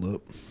Volkswagen pulled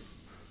up.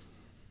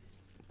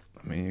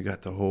 I mean, you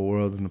got the whole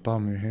world in the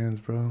palm of your hands,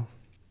 bro.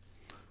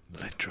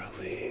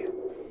 Literally.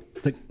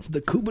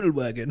 The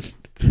Kubelwagen.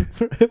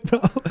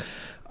 Bro.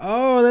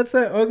 Oh, that's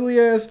that ugly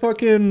ass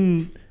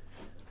fucking.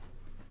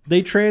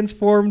 They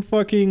transformed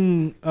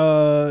fucking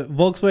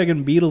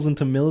Volkswagen Beetles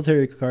into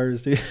military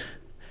cars, dude.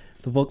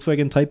 The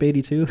Volkswagen Type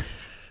 82.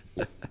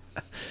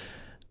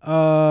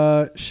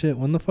 Shit.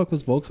 When the fuck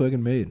was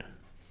Volkswagen made?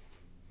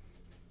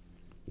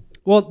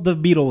 Well, the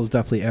Beetle was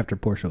definitely after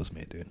Porsche was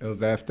made, dude. It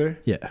was after?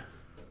 Yeah,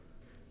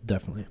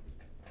 definitely.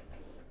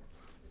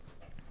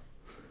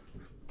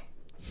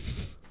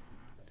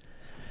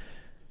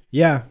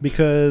 Yeah,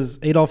 because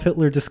Adolf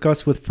Hitler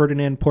discussed with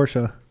Ferdinand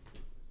Porsche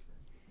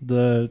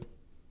the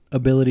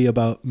ability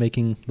about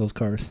making those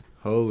cars.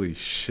 Holy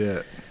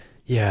shit.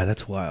 Yeah,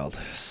 that's wild.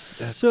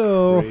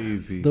 So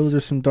Crazy. those are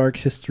some dark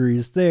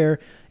histories there.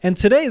 And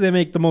today they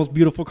make the most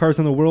beautiful cars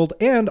in the world.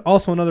 And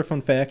also another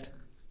fun fact.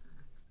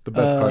 The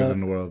best cars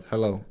in the world.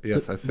 Hello.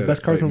 Yes, I said the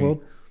best it. cars Fight in the me.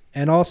 world.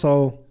 And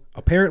also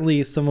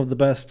apparently some of the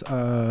best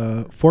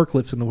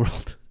forklifts in the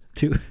world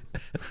too.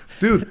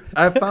 Dude,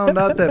 I found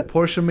out that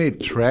Porsche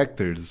made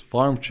tractors,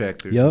 farm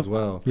tractors Yep. as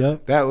well.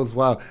 Yep. That was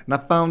wild. And I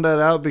found that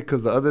out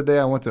because the other day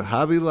I went to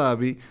Hobby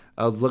Lobby.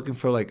 I was looking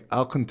for like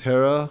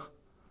Alcantara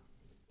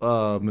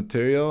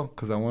material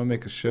because I want to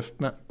make a shift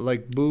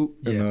boot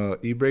and Yeah. a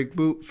e-brake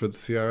boot for the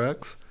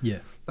CRX Yeah.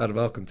 out of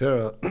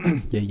Alcantara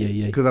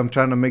Yeah. because I'm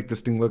trying to make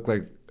this thing look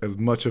like as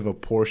much of a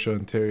Porsche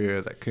interior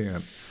as I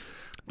can.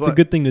 It's a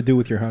good thing to do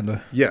with your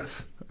Honda.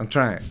 Yes, I'm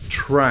trying.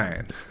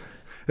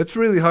 It's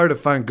really hard to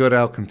find good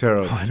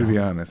Alcantara, I to know. be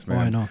honest, man.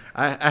 I know.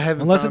 I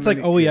haven't Unless found it's like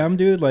any- OEM,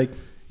 dude. Like,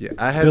 Yeah,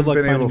 I haven't luck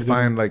been able finding to a good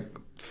find like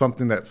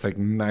something that's like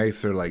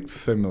nice or like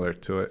similar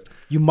to it.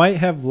 you might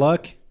have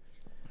luck.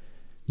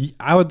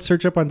 I would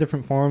search up on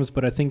different forums,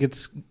 but I think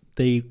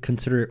they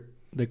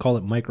call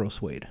it micro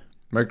suede.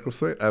 Micro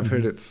suede? I've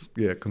heard it's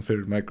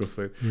considered micro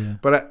suede. Yeah.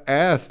 But I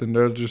asked and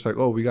they're just like,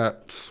 "Oh, we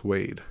got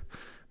suede."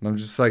 And I'm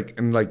just like,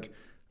 and like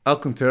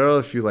Alcantara,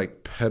 if you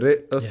like pet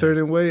it a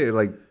certain way,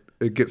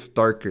 it gets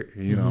darker,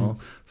 you know?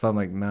 So I'm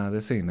like, nah,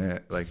 this ain't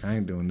it. Like, I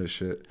ain't doing this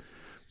shit.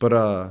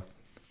 But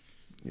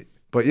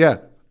yeah.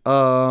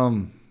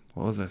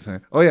 What was I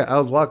saying? Oh yeah, I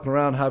was walking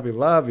around Hobby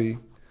Lobby.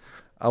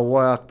 I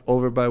walked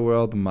over by where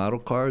all the model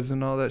cars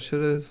and all that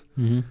shit is.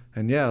 Mm-hmm.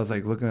 And yeah, I was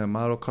like looking at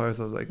model cars.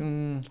 I was like,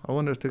 I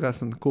wonder if they got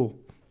something cool.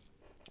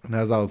 And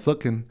as I was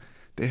looking,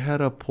 they had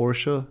a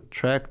Porsche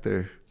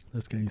tractor,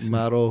 That's getting sick.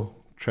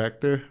 model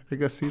tractor, I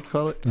guess you'd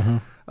call it. Uh-huh.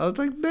 I was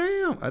like,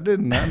 damn, I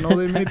did not know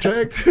they made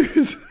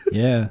tractors.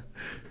 Yeah.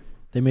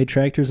 They made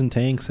tractors and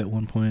tanks at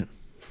one point.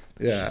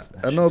 Yeah,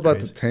 That I know shit's about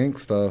crazy. the tank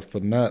stuff,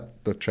 but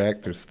not the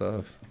tractor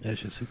stuff. That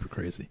shit's super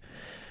crazy.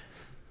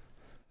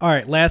 All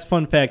right, last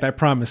fun fact. I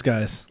promise,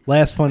 guys.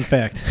 Last fun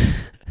fact.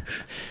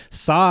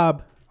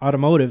 Saab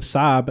Automotive,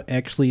 Saab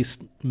actually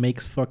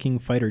makes fucking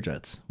fighter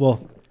jets.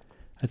 Well,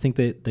 I think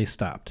they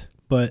stopped.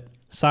 But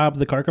Saab,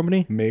 the car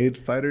company, Made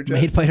fighter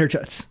jets? made fighter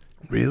jets.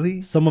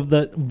 Really?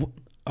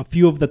 A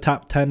few of the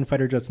top 10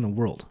 fighter jets in the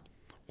world.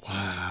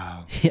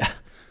 Wow. Yeah.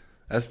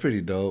 That's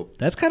pretty dope.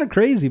 That's kind of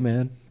crazy,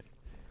 man.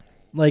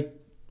 Like,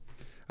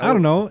 I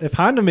don't know. If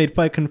Honda made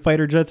fucking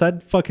fighter jets,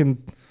 I'd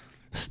fucking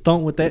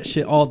stunt with that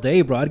shit all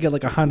day, bro. I'd get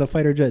like a Honda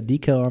fighter jet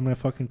decal on my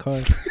fucking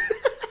car.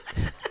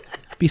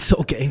 Be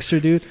so gangster,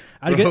 dude.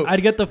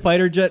 I'd get the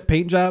fighter jet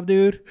paint job,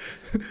 dude.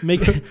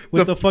 Make it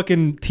with the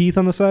fucking teeth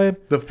on the side.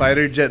 The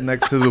fighter jet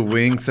next to the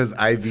wing says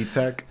IV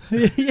Tech.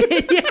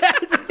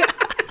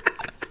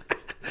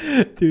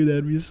 Dude,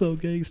 that'd be so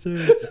gangster.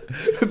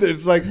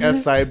 There's like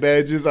SI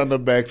badges on the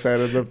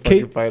backside of the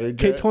fucking fighter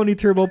jet. K20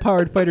 turbo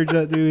powered fighter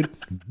jet, dude.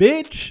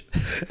 Bitch.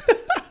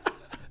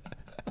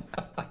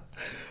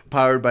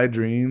 Powered by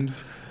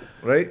dreams,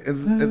 right?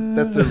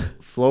 That's their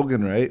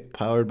slogan, right?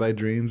 Powered by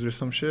dreams or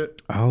some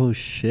shit. Oh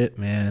shit,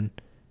 man.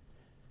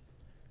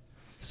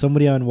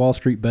 Somebody on Wall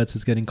Street Bets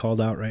is getting called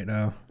out right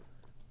now.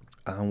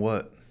 On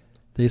what?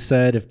 They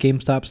said if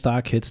GameStop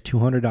stock hits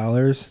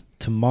 $200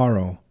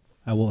 tomorrow,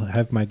 I will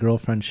have my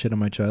girlfriend shit on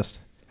my chest.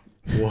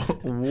 Whoa,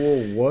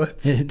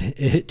 what? It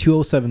hit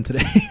 207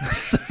 today.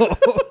 So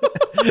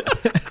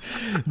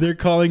they're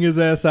calling his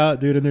ass out,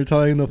 dude, and they're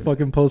telling him to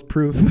fucking post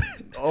proof.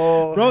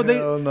 Oh, Bro,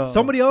 hell no.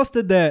 somebody else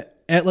did that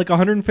at like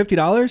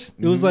 $150.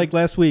 It was like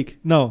last week.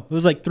 No, it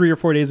was like 3 or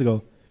 4 days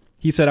ago.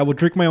 He said, I will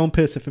drink my own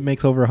piss if it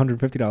makes over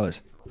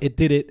 $150. It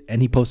did it,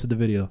 and he posted the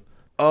video.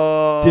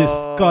 Oh.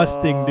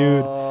 Disgusting,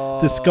 dude.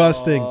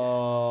 Disgusting.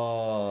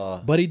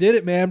 But he did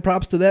it, man.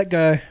 Props to that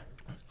guy.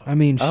 I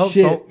mean, I hope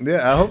shit.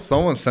 I hope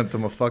someone sent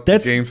him a fucking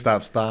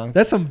GameStop stock.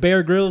 That's some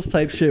Bear Grylls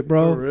type shit,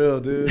 bro. For real,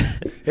 dude.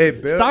 Hey,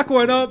 Bear. Stock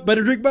went up.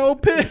 Better drink my own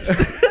piss.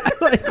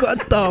 Like,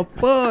 what the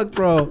fuck,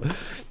 bro?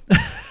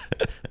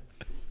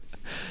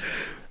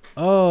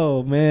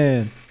 Oh,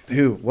 man.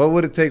 Dude, what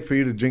would it take for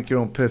you to drink your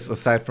own piss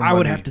aside from I money?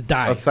 would have to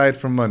die. Aside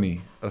from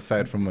money.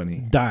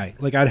 Die.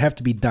 Like, I'd have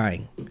to be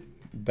dying.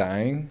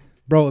 Dying?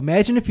 Bro,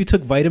 imagine if you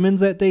took vitamins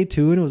that day,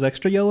 too, and it was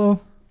extra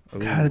yellow. Ooh.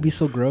 God, that'd be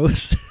so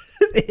gross.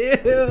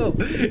 Ew.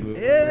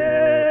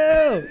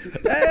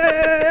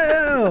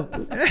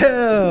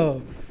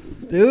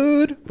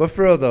 Dude. But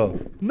for real, though.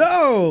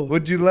 No.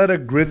 Would you let a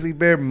grizzly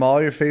bear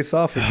maul your face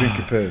off or drink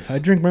your piss? I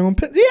drink my own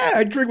piss. Yeah,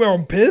 I drink my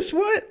own piss.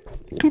 What?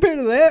 Compared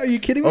to that, are you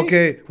kidding me?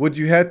 Okay, would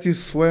you have to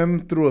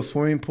swim through a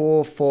swimming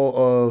pool full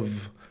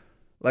of,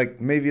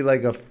 like, maybe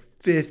like a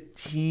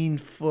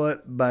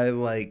 15-foot by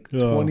like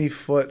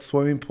 20-foot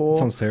swimming pool?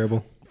 Sounds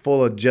terrible.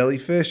 Full of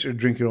jellyfish or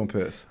drink your own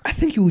piss? I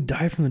think you would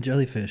die from the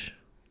jellyfish.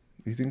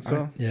 You think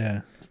so?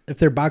 Yeah. If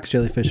they're box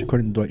jellyfish,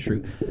 according to Dwight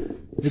Schrute.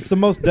 It's the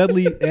most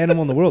deadly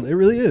animal in the world. It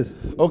really is.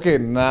 Okay,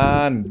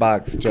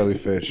 non-box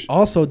jellyfish.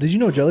 Also, did you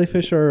know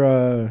jellyfish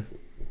are,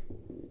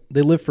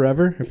 they live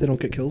forever if they don't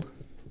get killed?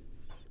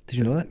 Did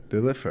you know that? They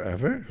live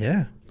forever?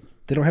 Yeah.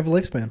 They don't have a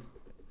lifespan.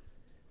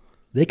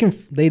 They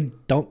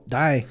don't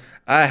die.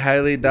 I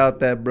highly doubt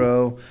that,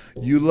 bro.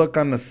 You look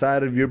on the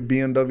side of your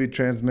BMW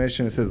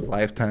transmission, it says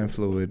lifetime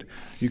fluid.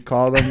 You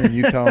call them and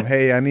you tell them,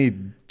 hey, I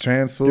need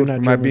trans fluid for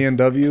my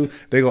BMW.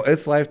 They go,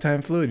 it's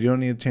lifetime fluid. You don't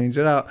need to change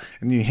it out.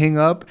 And you hang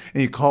up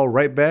and you call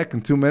right back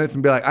in 2 minutes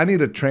and be like, I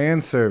need a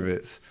trans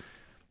service.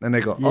 And they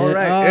go, all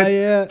right,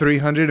 it's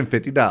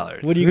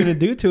 $350. What are you going to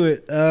do to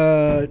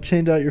it?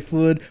 Change out your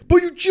fluid.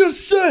 But you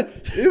just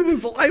said it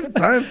was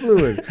lifetime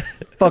fluid.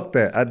 Fuck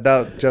that. I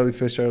doubt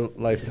jellyfish are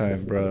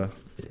lifetime, bro.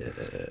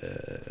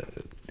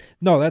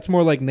 No, that's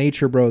more like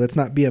nature, bro. That's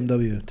not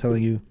BMW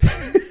telling you.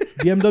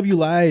 BMW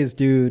lies,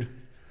 dude.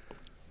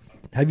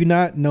 Have you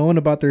not known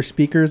about their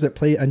speakers that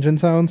play engine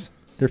sounds?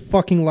 They're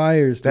fucking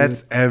liars, dude.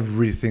 That's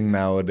everything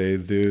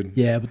nowadays, dude.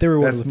 Yeah, but they were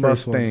one of the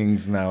first ones.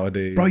 Mustangs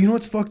nowadays. Bro, you know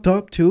what's fucked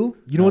up, too?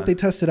 You know what they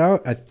tested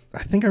out? I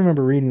think I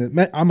remember reading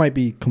it. I might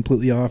be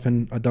completely off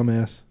and a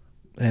dumbass.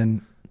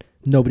 And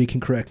nobody can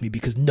correct me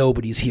because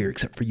nobody's here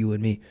except for you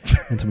and me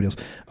and somebody else.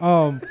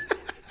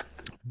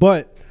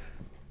 But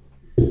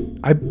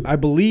I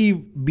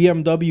believe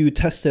BMW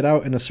tested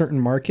out in a certain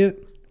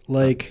market.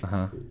 Like,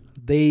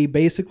 they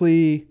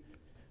basically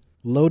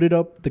loaded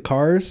up the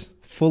cars,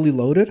 fully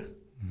loaded.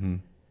 Mm-hmm.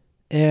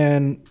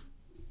 And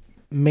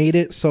made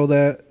it so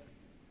that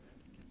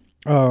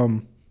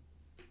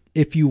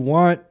if you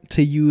want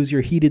to use your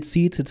heated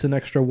seats, it's an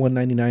extra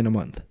 $199 a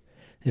month.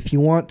 If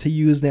you want to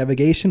use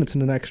navigation, it's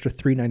an extra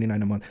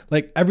 $399 a month.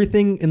 Like,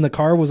 everything in the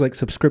car was like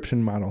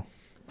subscription model.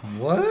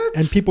 What?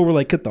 And people were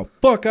like, get the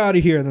fuck out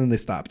of here. And then they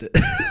stopped it.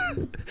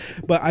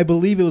 But I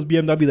believe it was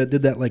BMW that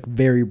did that like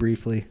very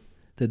briefly.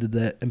 They did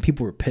that, and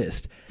people were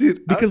pissed.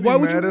 Dude, because why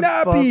would you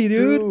not be,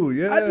 dude?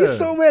 Yeah. I'd be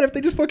so mad if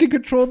they just fucking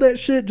controlled that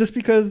shit just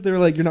because they're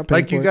like, you're not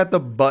paying like, you got the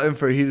button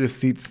for heated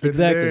seats sitting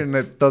there, and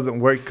it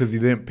doesn't work because you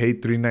didn't pay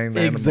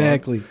 $399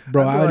 exactly. a month.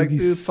 Bro, I'd be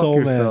dude, so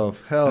fuck mad.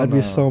 Yourself. Hell I'd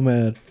be so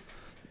mad.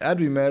 I'd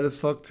be mad as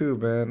fuck too,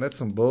 man. That's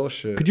some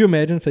bullshit. Could you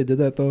imagine if they did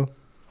that, though?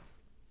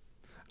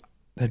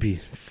 That'd be...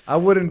 I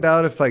wouldn't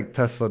doubt if, like,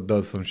 Tesla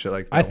does some shit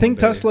like that. I think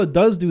Tesla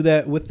does do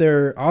that with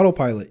their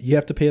autopilot. You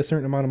have to pay a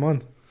certain amount a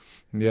month.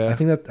 Yeah.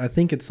 I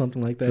think it's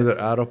something like that. For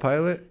their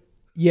autopilot?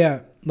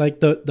 Yeah.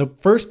 Like, the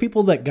first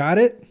people that got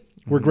it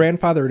were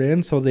grandfathered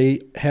in, so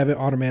they have it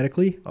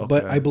automatically. Okay.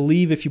 But I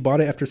believe if you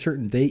bought it after a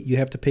certain date, you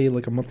have to pay,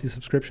 like, a monthly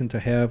subscription to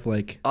have,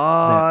 like,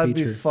 that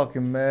feature. I'd be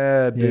fucking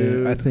mad,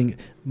 dude. I think...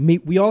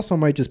 we also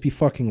might just be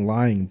fucking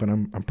lying, but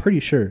I'm pretty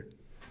sure.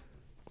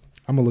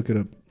 I'm going to look it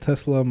up.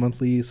 Tesla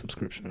monthly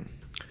subscription.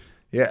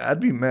 Yeah,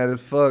 I'd be mad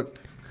as fuck.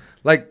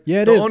 Like,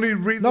 yeah, the only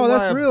reason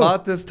why I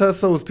bought this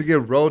Tesla was to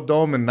get road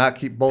dome and not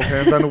keep both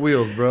hands on the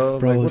wheels, bro.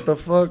 Like, what the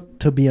fuck?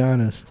 To be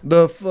honest.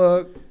 The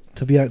fuck?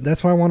 To be honest.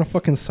 That's why I want a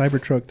fucking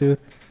Cybertruck, dude.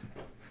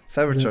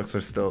 Cybertrucks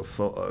are still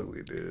so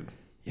ugly, dude.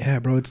 Yeah,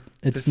 bro. It's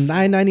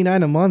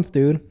 $9.99 a month,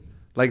 dude.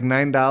 Like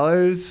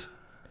 $9?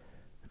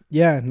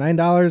 Yeah,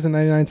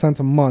 $9.99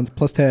 a month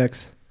plus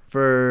tax.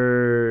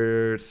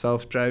 For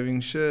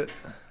self-driving shit?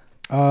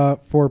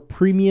 For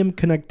premium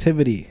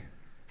connectivity.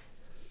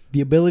 The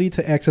ability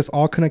to access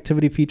all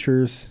connectivity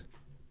features.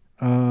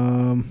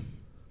 What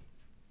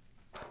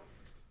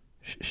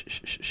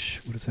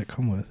does that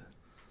come with?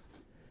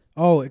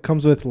 Oh, it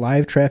comes with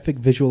live traffic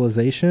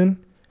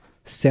visualization,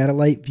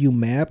 satellite view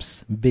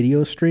maps,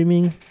 video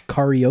streaming,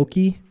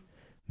 karaoke,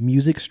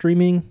 music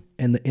streaming,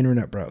 and the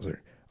internet browser.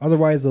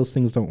 Otherwise, those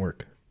things don't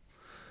work.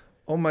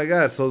 Oh my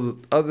God. So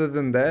other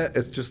than that,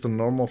 it's just a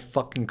normal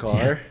fucking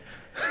car?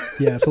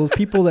 Yeah, so those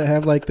people that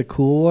have like the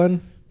cool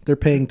one, they're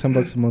paying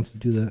 $10 a month to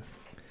do that.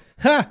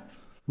 Ha!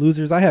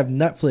 Losers, I have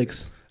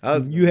Netflix.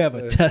 You have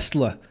a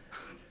Tesla.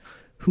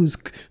 Who's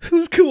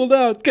cooled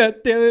out? God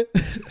damn it!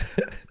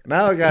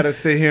 Now I gotta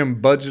sit here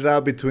and budget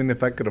out between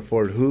if I could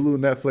afford Hulu,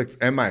 Netflix,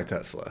 and my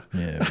Tesla.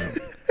 Yeah.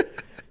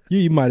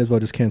 You might as well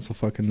just cancel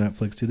fucking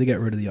Netflix, dude. They got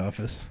rid of The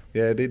Office.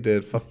 Yeah, they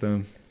did. Fuck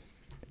them.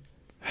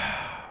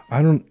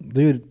 I don't,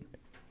 dude.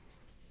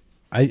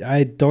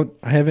 I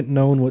haven't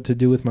known what to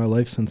do with my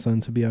life since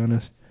then, to be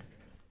honest.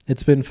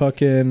 It's been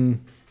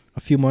fucking a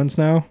few months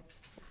now.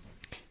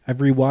 I've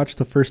rewatched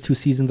the first 2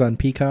 seasons on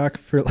Peacock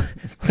for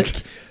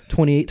like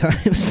 28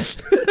 times.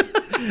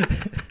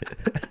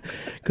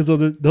 Because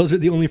those are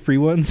the only free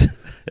ones.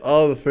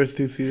 Oh, the first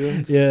 2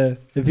 seasons? Yeah.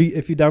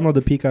 If you download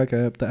the Peacock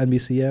app, the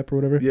NBC app or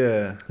whatever.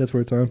 Yeah. That's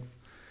where it's on.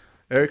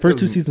 Erica's, first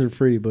 2 seasons are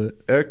free, but...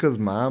 Erica's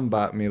mom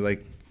bought me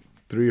like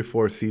 3 or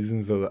 4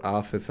 seasons of The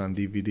Office on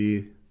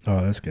DVD.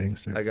 Oh, that's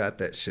gangster. I got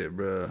that shit,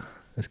 bro.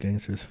 That's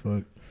gangster as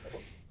fuck.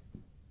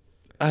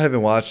 I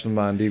haven't watched them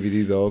on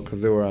DVD, though,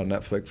 because they were on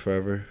Netflix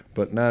forever.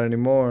 But not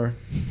anymore.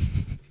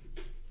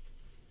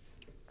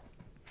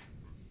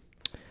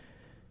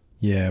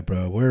 Yeah,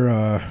 bro.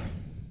 We're,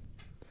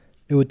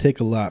 it would take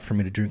a lot for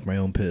me to drink my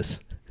own piss.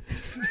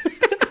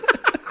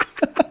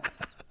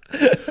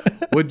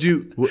 Would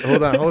you...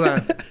 Hold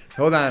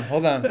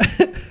on.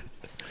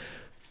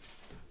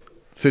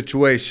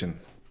 Situation.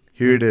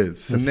 Here it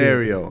is.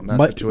 Scenario, not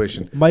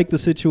situation. Mike the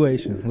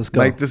situation. Let's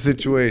go. Mike the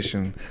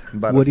situation.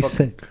 What'd he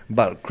say?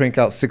 About to crank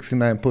out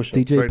 69 push-ups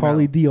DJ right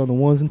Pauly now. D on the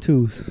 1s and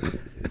 2s.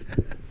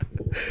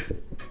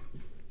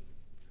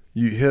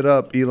 You hit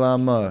up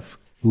Elon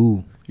Musk.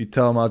 Ooh. You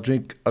tell him I'll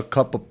drink a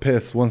cup of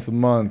piss once a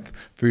month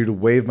for you to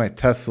waive my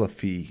Tesla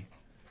fee.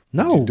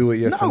 No. Would you do it,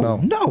 yes or no?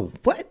 No.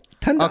 What?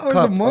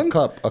 $10 a month?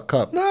 A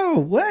cup. No.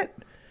 What?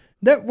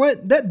 That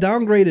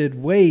downgraded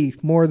way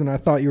more than I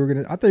thought you were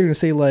gonna. I thought you were gonna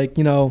say like,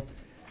 you know,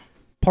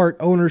 part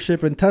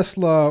ownership in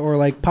Tesla or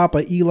like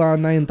Papa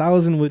Elon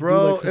 9000 would Bro,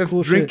 do like some if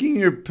cool drinking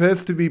shit. your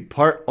piss to be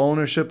part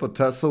ownership of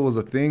Tesla was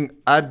a thing,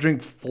 I'd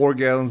drink 4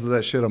 gallons of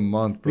that shit a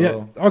month, bro.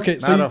 Yeah. Okay.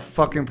 Not a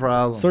fucking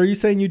problem. So are you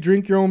saying you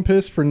drink your own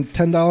piss for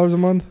 $10 a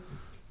month?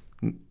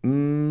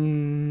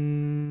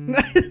 Damn.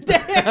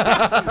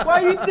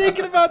 Why are you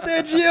thinking about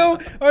that,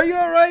 Gio? Are you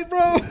all right,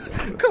 bro?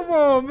 Come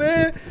on,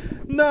 man.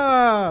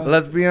 Nah.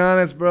 Let's be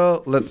honest,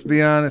 bro. Let's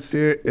be honest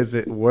here. Is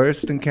it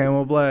worse than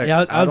Camel Black?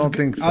 Yeah, I don't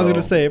think so. I was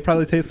going to say, it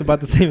probably tastes about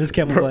the same as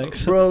Camel Black.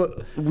 Bro,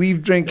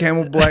 we've drank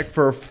Camel Black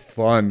for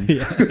fun.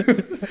 Yeah.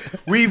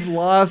 We've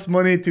lost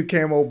money to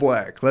Camel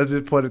Black. Let's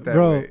just put it that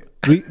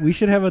way. we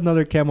should have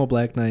another Camel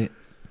Black night.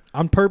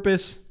 On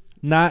purpose,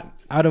 not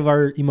out of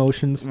our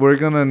emotions. We're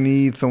going to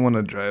need someone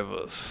to drive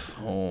us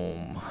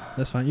home.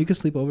 That's fine. You can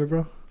sleep over,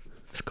 bro.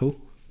 It's cool.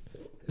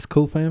 It's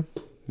cool, fam.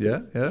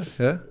 Yeah.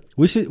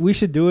 We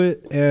should do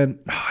it, and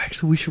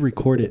actually we should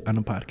record it on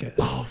a podcast.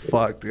 Oh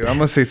fuck, dude! I'm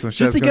gonna say some shit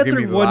Just to that's get gonna get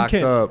through me one locked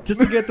can. up. Just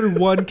to get through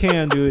one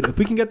can, dude. If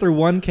we can get through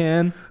one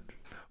can.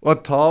 A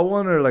tall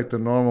one or like the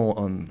normal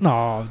one?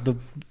 No,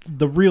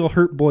 the real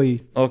hurt boy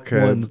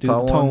ones, dude.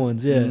 The tall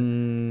ones, yeah.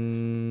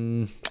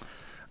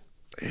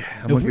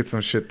 Yeah, I'm gonna get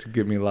some shit to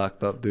get me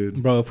locked up,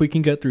 dude. Bro, if we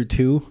can get through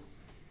 2.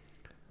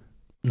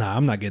 Nah,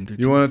 I'm not getting through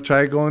 2. You want to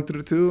try going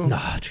through 2?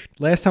 Nah, dude.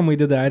 Last time we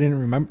did that, I didn't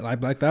remember. I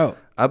blacked out.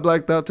 I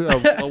blacked out too.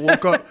 I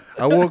woke up.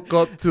 I woke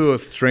up to a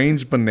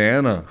strange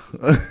banana.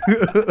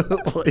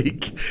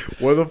 Like,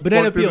 where the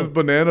Banana fuck did peel. this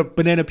banana?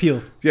 Banana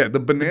peel. Yeah, the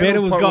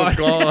banana was part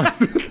gone.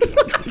 was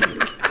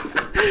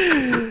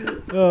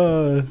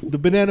gone. The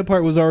banana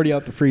part was already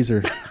out the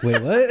freezer. Wait,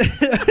 what?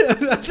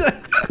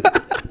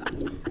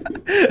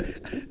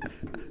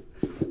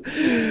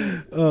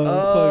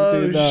 Oh,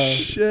 fuck, dude, nah.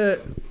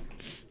 shit,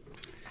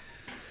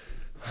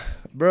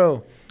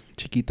 bro.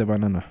 Chiquita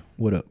banana.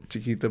 What up?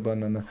 Chiquita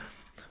banana.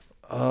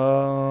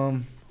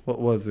 What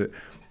was it?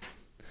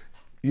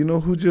 You know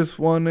who just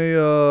won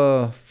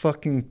a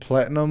fucking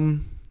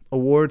platinum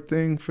award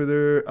thing for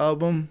their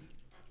album?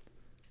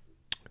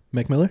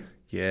 Mac Miller?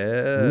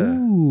 Yeah.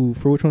 Ooh,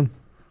 for which one?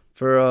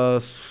 For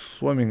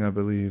swimming, I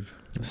believe.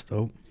 That's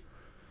dope.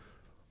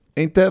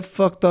 Ain't that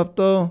fucked up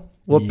though?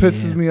 What Yeah.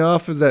 pisses me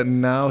off is that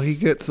now he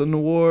gets an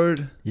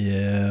award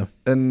Yeah.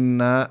 and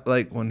not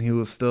like when he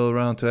was still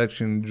around to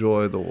actually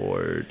enjoy the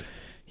award.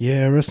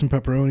 Yeah, rest in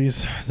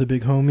pepperonis, the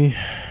big homie.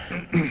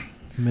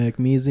 Mac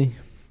Measy.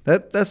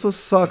 That's what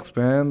sucks,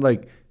 man.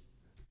 Like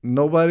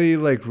nobody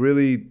like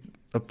really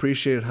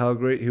appreciated how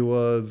great he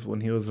was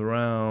when he was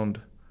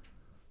around.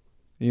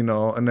 You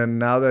know, and then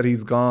now that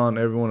he's gone,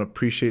 everyone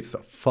appreciates the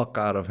fuck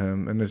out of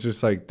him, and it's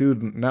just like,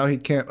 dude, now he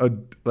can't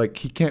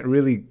he can't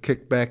really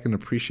kick back and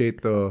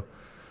appreciate the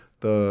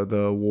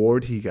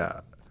award he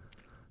got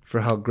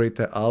for how great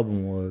that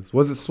album was.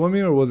 Was it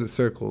Swimming or was it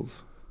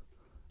Circles?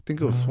 I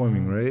think it was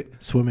Swimming, right?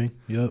 Swimming.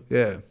 Yep.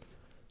 Yeah,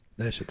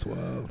 That shit's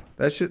wild.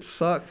 that shit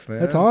sucks, man.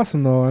 That's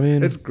awesome, though. I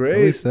mean, It's at great.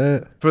 least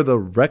that. For the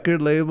record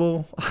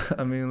label.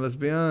 I mean, let's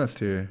be honest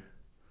here.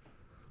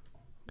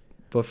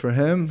 But for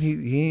him,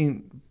 he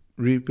ain't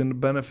reaping the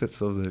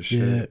benefits of this Yeah,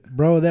 shit.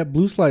 bro. That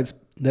Blue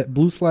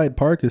Slide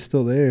Park is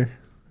still there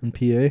in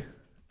PA.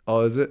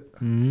 Oh, is it?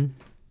 Mm-hmm.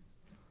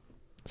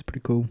 It's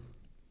pretty cool.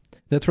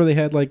 That's where they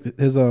had like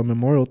his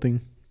memorial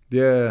thing.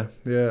 Yeah.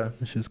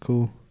 Which is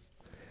cool.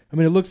 I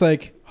mean, it looks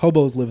like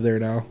hobos live there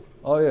now.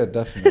 Oh yeah,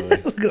 definitely.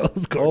 Look at all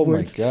those Oh my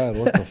cardboards. god,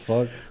 what the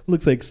fuck?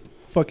 Looks like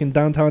fucking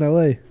downtown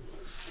LA.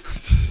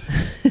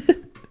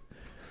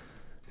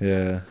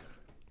 Yeah.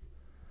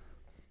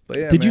 But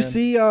yeah, Did you man.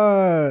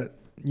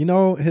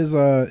 see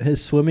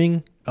his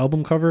swimming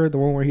album cover, the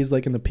one where he's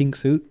like in the pink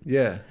suit?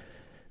 Yeah.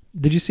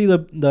 Did you see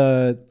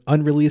the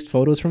unreleased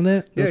photos from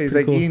that? Yeah, That's he's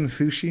pretty like cool. eating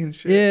sushi and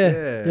shit.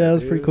 Yeah, that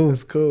was pretty cool.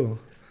 That's cool.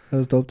 That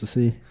was dope to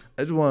see.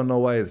 I just want to know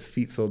why his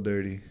feet so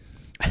dirty.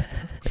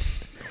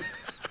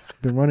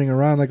 Been running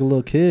around like a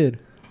little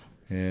kid.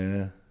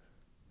 Yeah.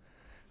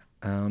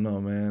 I don't know,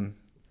 man.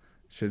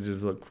 Shit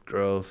just looks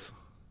gross.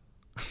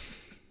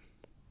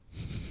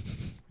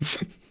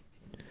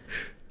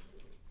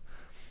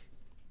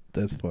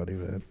 That's funny,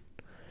 man.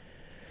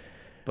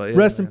 But yeah,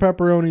 Rest in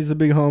pepperoni's the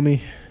big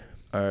homie.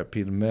 All right,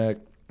 Peter Mac.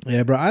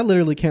 Yeah, bro. I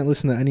literally can't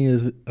listen to any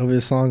of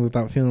his songs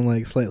without feeling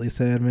like slightly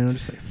sad, man. I'm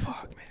just like,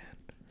 fuck, man.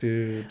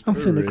 Dude, I'm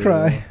for finna real.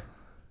 cry.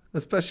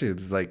 Especially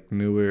it's like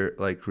newer,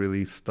 like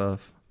release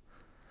stuff.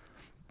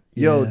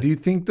 Yo, Yeah. do you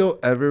think they'll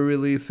ever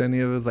release any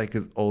of his like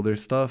his older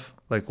stuff?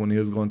 Like when he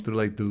was going through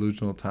like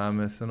Delusional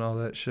Thomas and all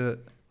that shit?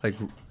 Like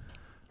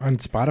On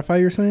Spotify,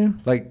 you're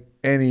saying?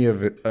 any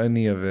of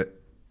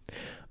it.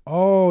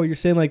 Oh, you're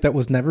saying like that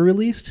was never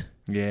released?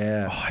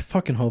 Yeah. Oh, I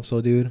fucking hope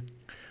so, dude.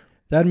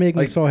 That'd make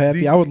me Like, so happy.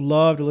 do you- I would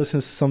love to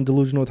listen to some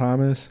Delusional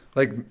Thomas.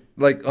 Like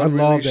I love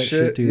unreleased that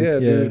shit, dude. Yeah, Yeah.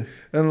 dude.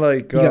 And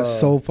like He got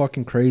so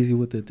fucking crazy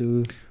with it,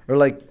 dude. or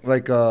like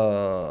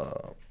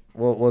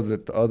what was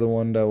it? The other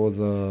one that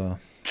was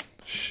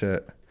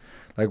shit.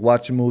 Like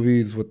watching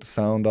movies with the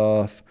sound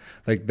off.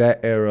 Like that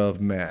era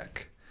of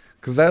Mac.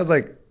 Cause that was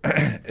like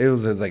it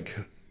was his like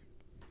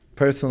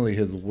personally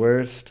his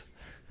worst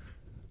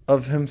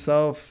of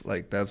himself.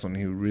 Like that's when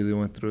he really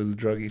went through the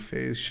druggy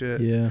phase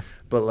shit. Yeah.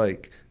 But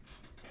like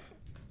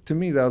to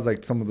me that was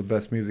like some of the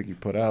best music he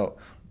put out.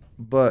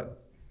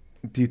 But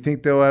do you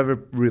think they'll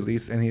ever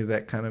release any of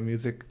that kind of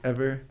music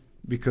ever?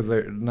 Because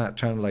they're not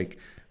trying to like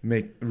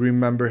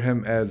remember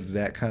him as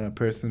that kind of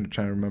person. They're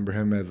trying to remember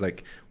him as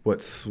like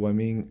what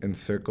swimming in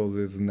circles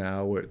is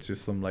now, where it's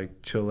just some like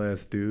chill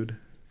ass dude.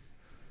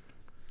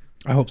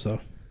 I hope so.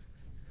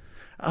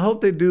 I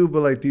hope they do,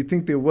 but like, do you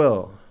think they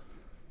will?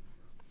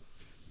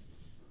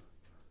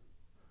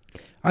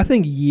 I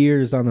think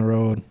years down the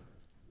road,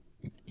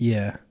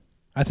 yeah.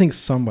 I think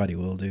somebody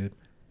will, dude.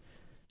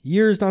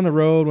 Years down the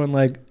road when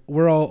like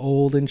we're all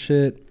old and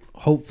shit,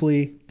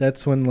 hopefully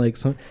that's when like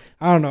some,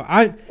 I don't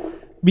know.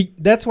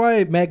 That's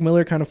why Mac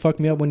Miller kind of fucked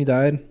me up when he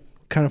died.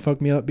 Kind of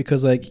fucked me up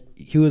because like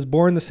he was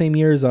born the same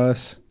year as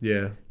us.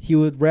 Yeah. He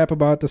would rap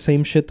about the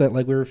same shit that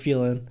like we were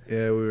feeling.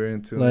 Yeah, we were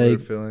into him. Like, We were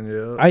feeling,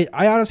 yeah.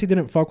 I honestly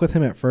didn't fuck with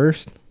him at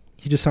first.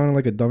 He just sounded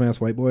like a dumbass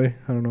white boy.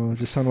 I don't know.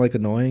 Just sounded like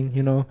annoying,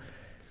 you know?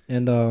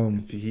 And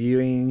If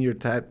you ain't your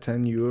top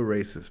 10, you a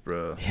racist,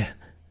 bro.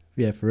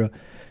 yeah, for real.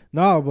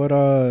 No,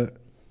 but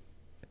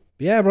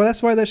yeah, bro,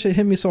 that's why that shit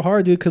hit me so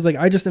hard, dude, cuz like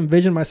I just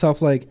envisioned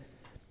myself like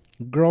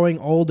growing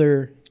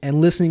older and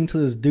listening to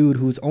this dude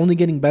who's only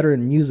getting better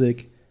in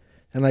music.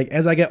 And like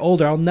as I get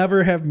older, I'll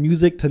never have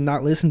music to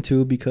not listen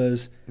to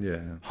because Yeah.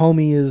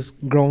 homie is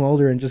growing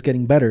older and just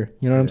getting better.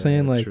 You know what I'm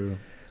saying? Like true.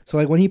 so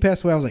like when he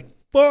passed away, I was like,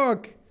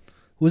 fuck.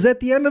 Was that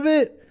the end of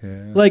it?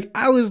 Yeah. Like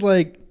I was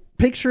like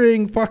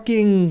picturing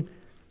fucking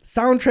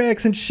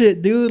soundtracks and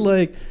shit, dude.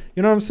 Like,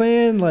 you know what I'm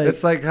saying? Like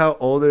It's like how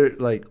older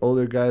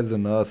guys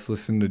than us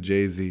listen to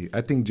Jay-Z. I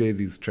think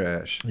Jay-Z's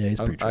trash. Yeah, he's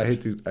pretty I trash.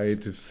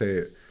 hate to say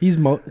it. he's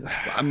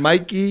I'm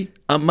Mikey.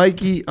 I'm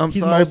sorry,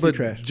 mostly but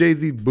trash.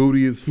 Jay-Z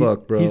booty as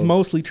fuck, bro. He's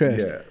mostly trash.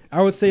 Yeah.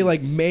 I would say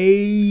like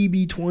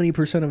maybe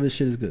 20% of his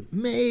shit is good.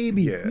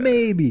 Maybe. Yeah.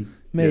 Maybe.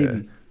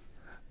 Yeah.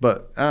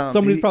 But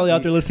Somebody's probably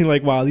out there listening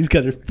like, wow, these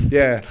guys are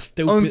Yeah,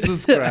 stupid.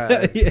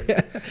 unsubscribe.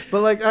 Yeah.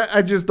 But like,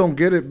 I just don't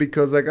get it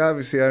because like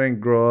obviously I didn't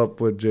grow up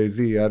with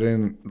Jay-Z. I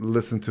didn't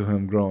listen to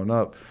him growing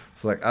up,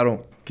 so like I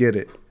don't get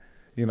it.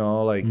 You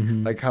know, like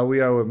like how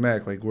we are with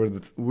Mac. Like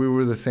we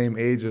were the same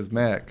age as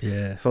Mac.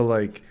 Yeah. So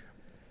like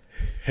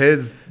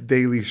his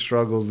daily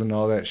struggles and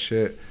all that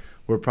shit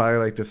were probably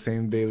like the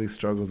same daily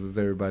struggles as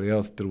everybody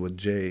else did with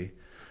Jay.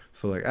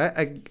 So like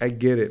I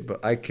get it,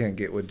 but I can't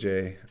get with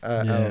Jay.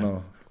 I don't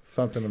know.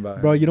 Something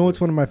about Bro, him you know what's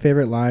just- one of my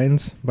favorite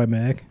lines by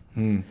Mac?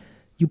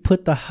 You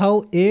put the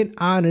hoe in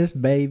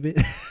honest, baby.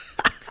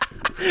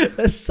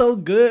 That's so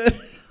good.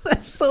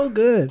 That's so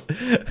good.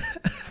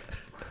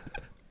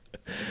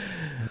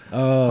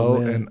 Oh,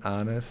 man. and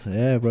honest.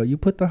 Yeah, bro. You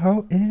put the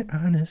hoe in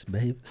honest,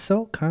 baby.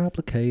 So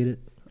complicated.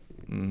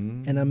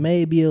 Mm-hmm. And I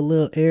may be a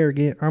little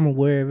arrogant. I'm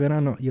aware of it. I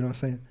know. You know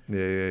what I'm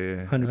saying?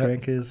 Yeah.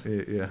 100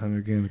 grandkids. Yeah,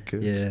 100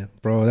 grandkids. Yeah,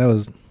 bro. That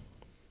was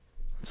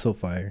so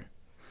fire.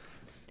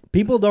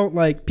 People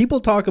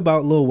talk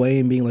about Lil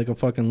Wayne being like a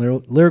fucking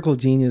lyrical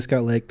genius,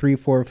 got like 3,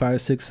 4,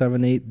 5, 6,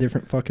 7, 8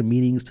 different fucking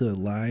meanings to a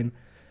line.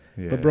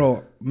 Yeah. But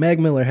bro, Mac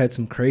Miller had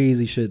some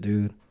crazy shit,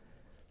 dude.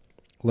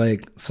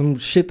 Like some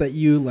shit that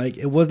you like,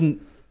 it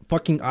wasn't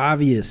fucking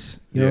obvious.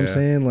 You know what I'm Yeah.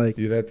 saying? Like,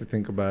 You'd have to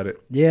think about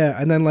it. yeah,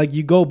 and then like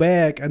you go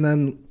back, and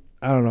then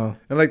I don't know.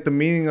 And like the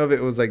meaning of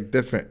it was like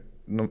different,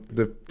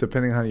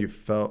 depending on how you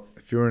felt.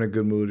 if you're in a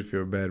good mood, if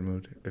you're in a bad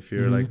mood, if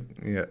you're like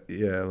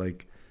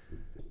like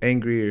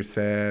angry or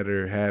sad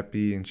or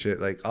happy and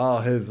shit. Like all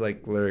his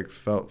like lyrics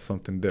felt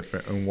something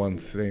different in one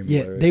same.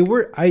 Yeah, lyric. they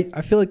were. I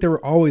feel like they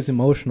were always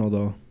emotional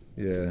though.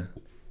 Yeah,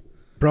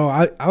 bro.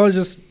 I was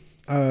just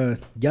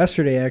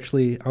yesterday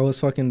actually. I was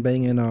fucking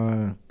banging.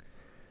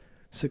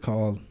 What's it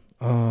called?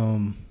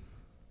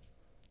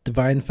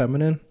 Divine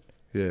Feminine.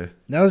 Yeah,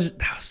 That was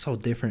so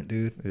different,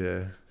 dude.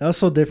 yeah. That was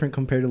so different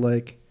compared to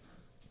like,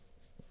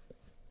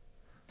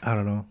 I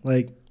don't know,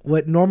 like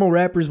what normal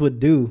rappers would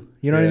do.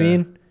 You know what I Yeah.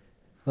 mean?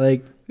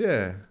 Like,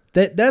 Yeah.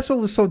 that's what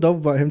was so dope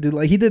about him, dude.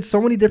 Like he did so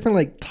many different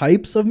like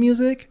types of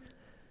music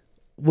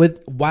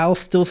while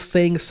still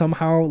staying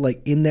somehow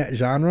like in that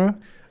genre.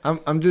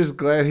 I'm just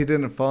glad he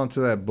didn't fall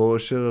into that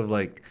bullshit of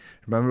like,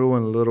 remember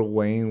when Lil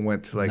Wayne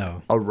went to like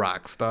No. a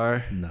rock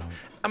star? No.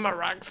 I'm a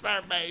rock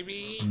star,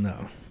 baby.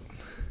 No.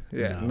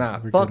 Yeah, No, nah,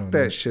 we're good fuck on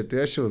that that. shit, dude.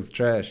 That shit was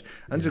trash.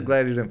 I'm just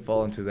glad he didn't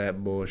fall into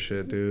that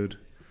bullshit, dude.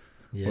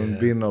 When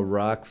being a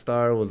rock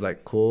star was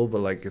like cool, but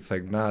like it's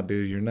like, nah,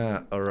 dude, you're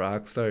not a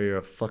rock star. You're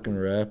a fucking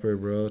rapper,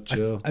 bro.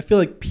 Chill. I feel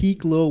like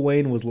peak Lil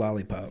Wayne was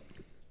Lollipop.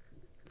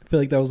 I feel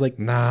like that was like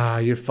Nah,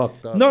 you're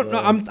fucked up. no, bro.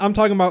 no. I'm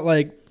talking about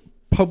like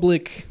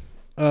public,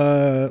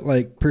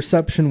 like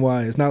perception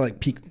wise, not like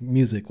peak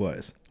music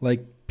wise.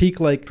 Like peak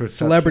like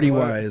celebrity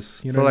wise.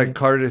 You know, so what I like mean?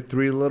 Carter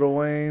 3 Lil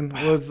Wayne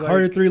was like.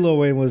 Carter 3 Lil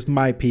Wayne was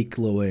my peak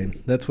Lil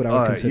Wayne. That's what I would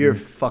All right, consider. you're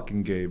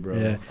fucking gay, bro.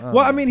 Yeah. Oh.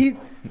 Well, I mean he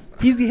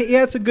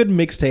had some good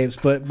mixtapes,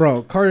 but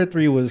bro, Carter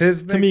 3 was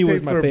His to me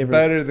was mixtapes my were favorite.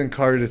 better than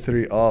Carter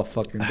 3 all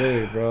fucking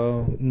day,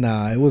 bro.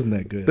 Nah, it wasn't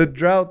that good. The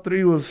Drought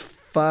 3 was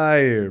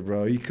fire,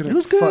 bro. You couldn't. It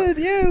was good.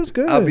 Yeah, it was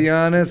good. I'll be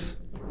honest.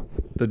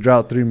 The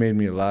Drought 3 made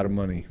me a lot of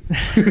money.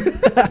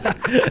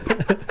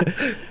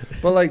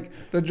 But like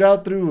the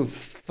Drought 3 was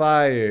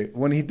fire.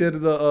 When he did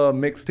the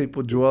mixtape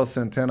with Joel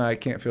Santana, I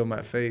Can't Feel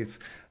My Face.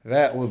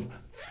 That was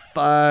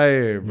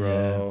fire,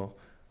 bro.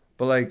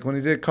 But like when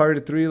he did Carter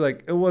 3,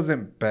 like it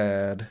wasn't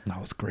bad. That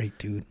was great,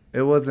 dude.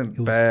 It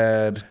wasn't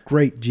bad.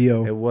 Great,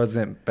 Gio. It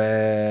wasn't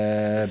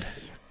bad.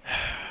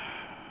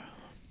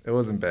 It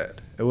wasn't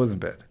bad. It wasn't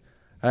bad.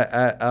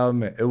 I'll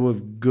admit it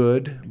was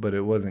good, but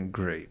it wasn't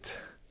great.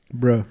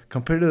 Bro.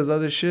 Compared to his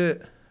other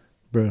shit,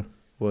 Bro.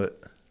 what?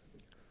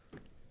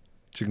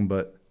 Chicken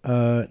butt,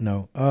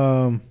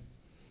 No.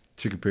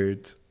 chicken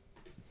periods.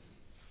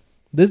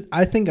 This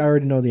I think I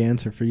already know the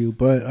answer for you,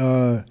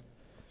 but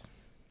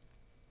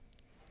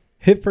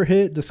hit for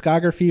hit,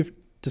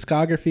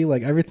 discography,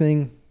 like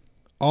everything,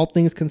 all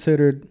things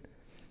considered,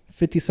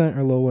 50 Cent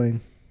or Lil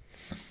Wayne?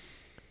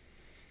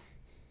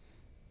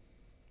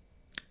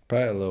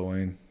 Probably Lil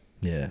Wayne.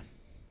 Yeah,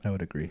 I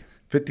would agree.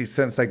 50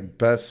 Cent's like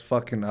best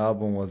fucking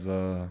album was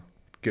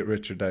Get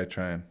Rich or Die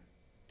Trying.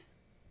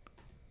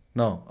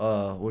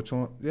 No, which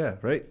one? Yeah,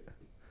 right?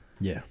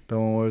 Yeah. The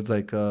one where it's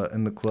like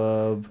in the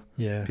club,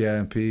 Yeah.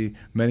 PIMP,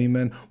 Many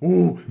Men.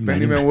 Ooh,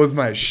 Many Many Men was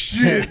my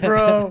shit,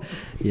 bro.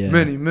 Yeah.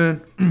 Many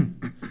Men.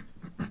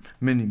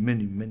 many.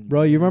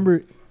 Bro, you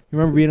remember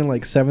being in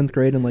like 7th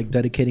grade and like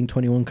dedicating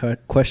 21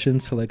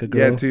 questions to like a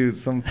girl? Yeah, to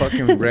some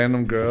fucking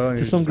random girl. and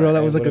To you're some just girl that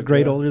hey, was like what a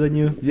grade girl? older than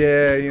you?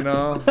 Yeah, you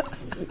know.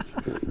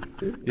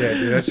 Yeah,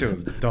 dude, that shit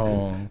was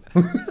dumb.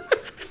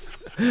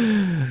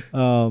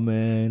 Oh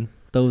man,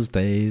 those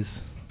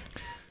days.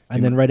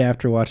 And then right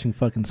after watching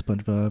fucking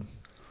SpongeBob.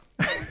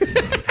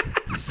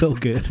 So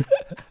good.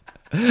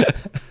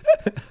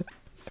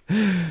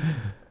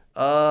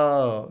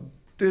 Oh,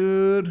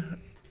 dude.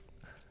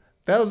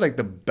 That was like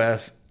the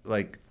best,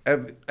 like,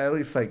 at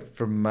least like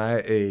for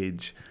my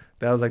age,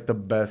 that was like the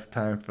best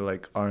time for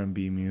like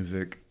R&B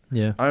music.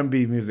 Yeah.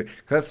 R&B music.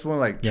 That's when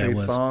like Yeah, Trey it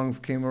was.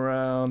 Songz came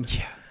around.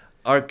 Yeah.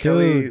 R.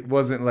 Kelly Dude.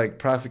 wasn't like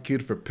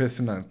prosecuted for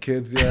pissing on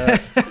kids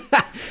yet.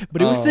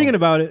 But he was singing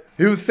about it.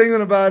 He was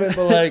singing about it,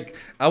 but like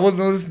I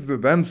wasn't listening to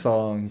them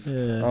songs.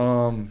 Yeah.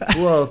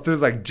 Who else?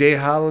 There's like Jay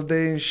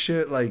Holiday and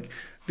shit. Like,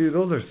 dude,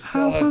 those are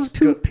I want such to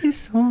good.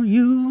 piss on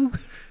you.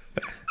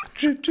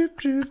 Drip, drip,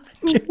 drip.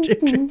 Drip, drip,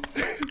 drip.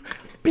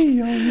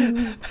 Be on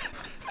you.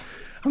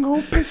 I'm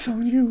gonna piss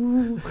on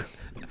you.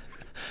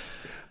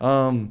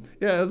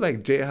 Yeah, it was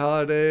like Jay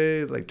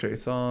Holiday, like Trey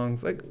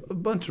Songz, like a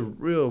bunch of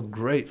real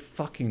great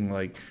fucking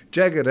like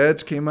Jagged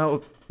Edge came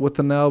out with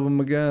an album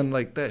again.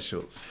 Like that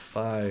shit was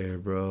fire,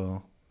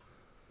 bro.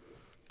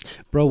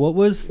 Bro, what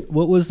was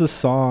the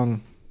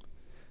song?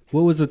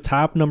 What was the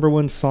top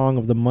 #1 song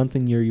of the month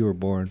and year you were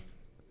born?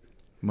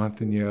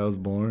 Month and year I was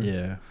born.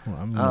 Yeah. Well,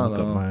 I'm I gonna don't look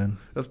up know. mine.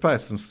 That's probably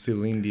some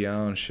Celine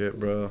Dion shit,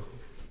 bro.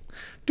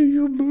 Do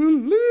you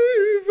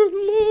believe in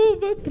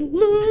love after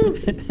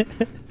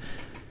love?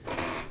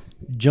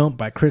 Jump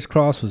by Criss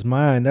Cross was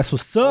mine. That's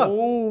what's up.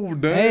 Oh,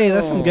 damn. Hey,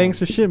 that's some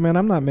gangster shit, man.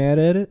 I'm not mad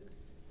at it.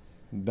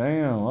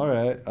 Damn, all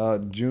right.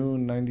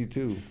 June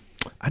 92.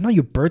 I know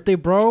your birthday,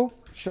 bro.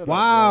 Shut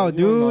Wow, up,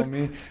 bro. You don't know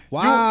dude. me.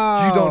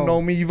 Wow. You don't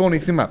know me. You've only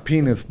seen my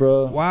penis,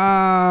 bro.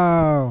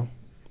 Wow.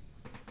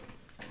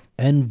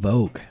 En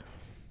Vogue.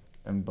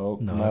 And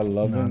Boat, No, my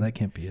loving. no, that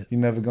can't be it. You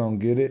never gonna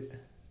get it.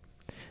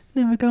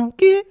 Never gonna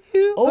get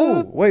you. Oh,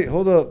 up. wait,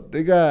 hold up.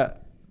 They got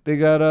They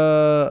got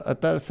I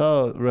thought I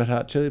saw Red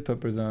Hot Chili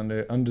Peppers on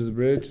there. Under the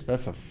Bridge.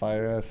 That's a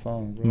fire ass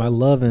song, bro. My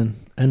Lovin'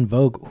 En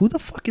Vogue. Who the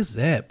fuck is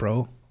that,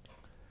 bro?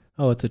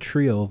 Oh, it's a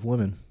trio of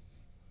women.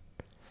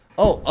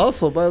 Oh,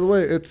 also, by the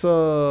way, it's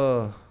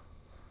fuck,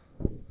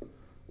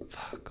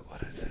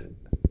 what is it?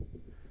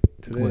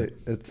 Today What?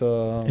 it's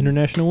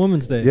International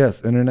Women's Day.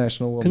 Yes,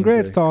 International Women's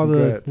Congrats Day. to all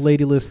Congrats. the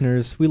lady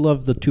listeners. We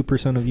love the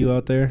 2% of you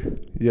out there.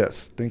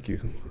 Yes, thank you.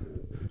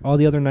 All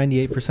the other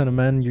 98% of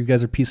men, you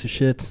guys are piece of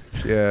shits.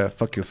 Yeah,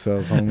 fuck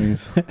yourselves,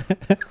 homies.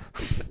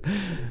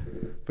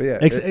 But yeah,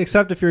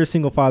 Except if you're a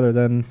single father,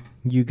 then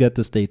you get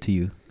this day to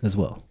you as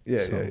well.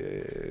 yeah.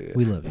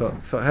 We love you.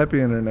 So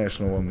happy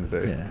International Women's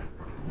Day. Yeah.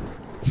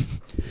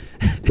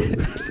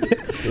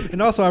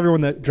 And also everyone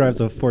that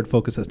drives a Ford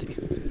Focus ST.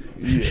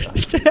 Yeah.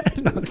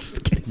 No, I'm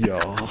just kidding. Yo.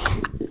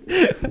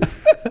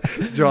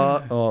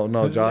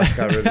 Josh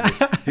got rid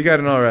of it. He got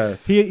an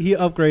RS. He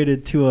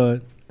upgraded to a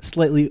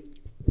slightly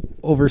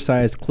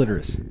oversized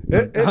clitoris.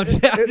 It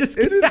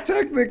is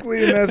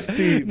technically an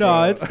ST.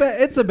 No, bro.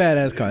 it's a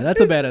badass car.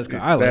 That's a badass car.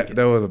 I like it.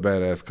 That was a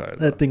badass car.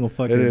 That thing will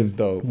fucking It is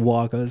dope.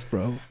 walk us,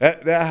 bro.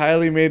 That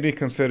highly made me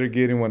consider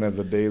getting one as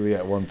a daily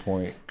at one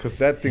point because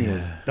that thing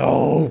was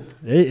dope.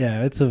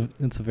 It's a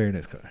very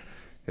nice car.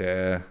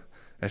 Yeah,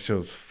 that shit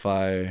was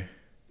fire.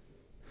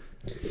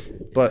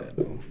 But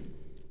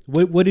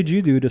What did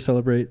you do to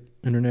celebrate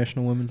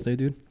International Women's Day,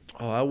 dude?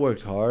 I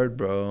worked hard,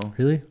 bro.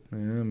 Really? Yeah,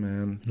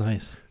 man.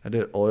 Nice. I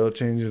did oil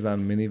changes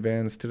on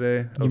minivans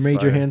today. You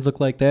made your hands look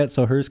like that,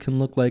 so hers can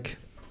look like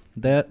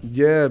that.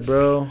 Yeah,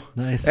 bro.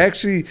 Nice.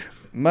 Actually,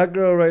 my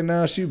girl right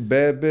now, she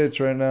bad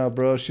bitch right now,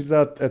 bro. She's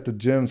out at the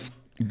gym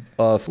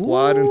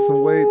squatting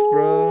some weights,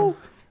 bro.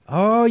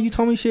 Oh, you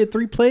told me she had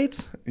 3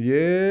 plates?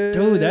 Yeah.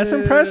 Dude, that's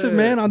impressive,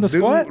 man, on the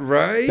squat.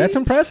 Right? That's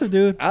impressive,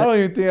 dude. I don't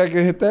even think I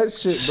could hit that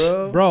shit,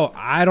 bro. Bro,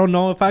 I don't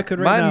know if I could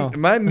now.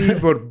 My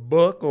knees would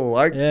buckle.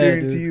 I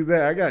guarantee dude. you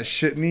that. I got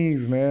shit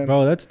knees, man.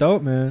 Bro, that's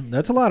dope, man.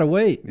 That's a lot of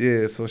weight.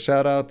 Yeah, so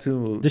shout out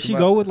to... Does she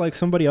go with like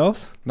somebody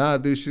else? Nah,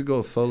 dude, she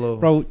goes solo.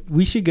 Bro,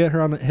 we should get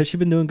her on has she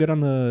been doing good on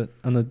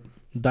the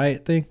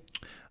diet thing?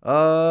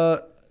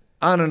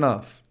 On and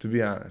off, to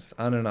be honest.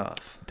 On and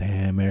off.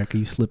 Damn, Erica,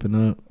 you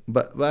slipping up.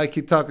 But I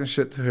keep talking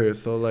shit to her,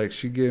 so like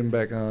she getting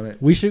back on it.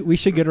 We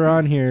should get her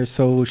on here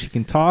so she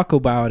can talk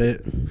about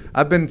it.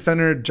 I've been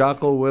sending her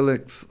Jocko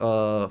Willick's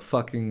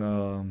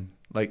fucking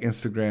like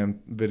Instagram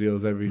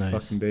videos every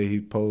fucking day he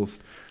posts.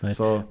 Nice.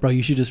 So bro,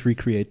 you should just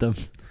recreate them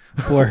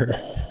for her.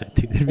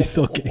 Dude, that'd be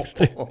so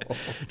gangster.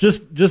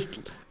 Just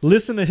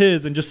listen to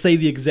his and just say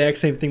the exact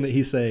same thing that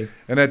he's saying.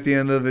 And at the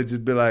end of it,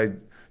 just be like,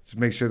 just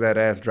make sure that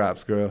ass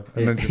drops, girl,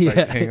 and then just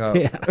like hang up.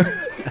 Yeah.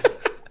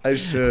 I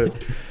should.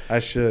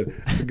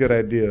 It's a good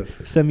idea.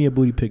 Send me a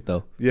booty pic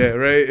though. Yeah,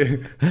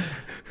 right.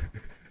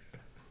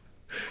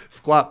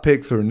 Squat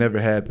pics or never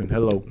happen.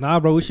 Hello. Nah,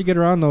 bro, we should get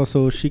her on though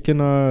so she can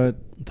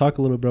talk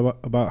a little bit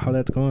about how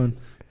that's going.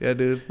 Yeah,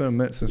 dude, it's been a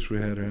minute since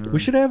we had her on. We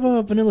should have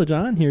Vanilla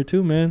John here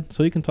too, man,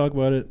 so he can talk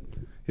about it.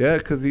 Yeah,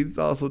 because he's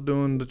also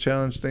doing the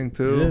challenge thing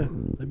too. Yeah,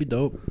 that'd be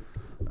dope.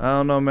 I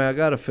don't know, man. I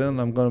got a feeling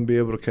I'm going to be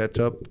able to catch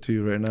up to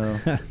you right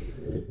now.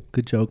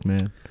 Good joke,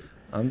 man.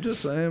 I'm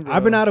just saying, bro.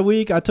 I've been out a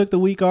week. I took the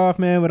week off,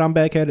 man, but I'm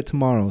back at it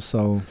tomorrow,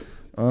 so.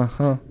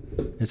 Uh-huh.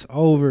 It's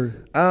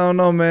over. I don't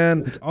know,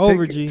 man. It's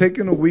over, G.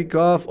 Taking a week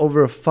off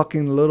over a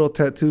fucking little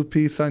tattoo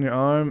piece on your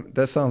arm,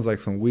 that sounds like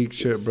some weak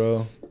shit,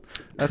 bro.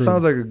 That True.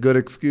 sounds like a good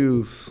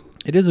excuse.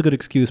 It is a good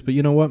excuse, but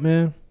you know what,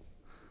 man?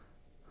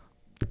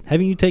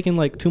 Haven't you taken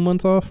like 2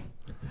 months off?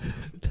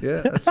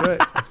 Yeah, that's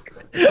right.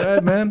 That's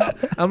right, man.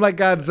 I'm like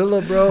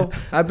Godzilla, bro.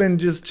 I've been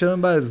just chilling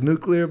by this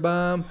nuclear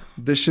bomb.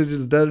 This shit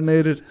just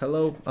detonated.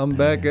 Hello, I'm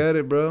back at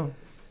it, bro.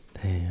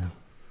 Damn.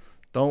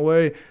 Don't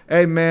worry.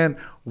 Hey, man,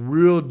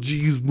 real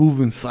G's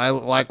moving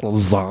silent like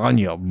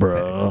lasagna,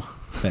 bro.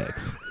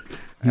 Facts.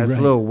 That's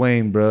right. Lil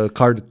Wayne, bro.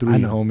 Carter 3, I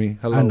know. homie.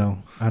 Hello.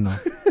 I know.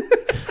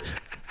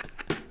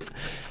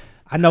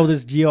 I know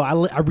this, Gio.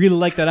 I really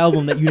like that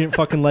album that you didn't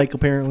fucking like,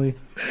 apparently.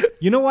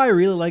 You know why I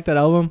really like that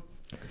album?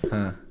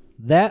 Huh.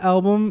 That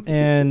album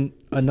and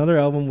another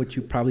album, which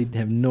you probably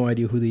have no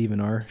idea who they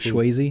even are.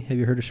 Shwazy. Have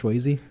you heard of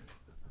Shwazy?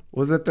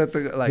 Was it that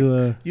the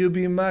like you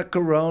be my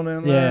Corona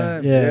in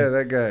line? Yeah,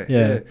 that guy.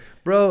 Yeah.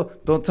 Bro,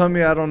 don't tell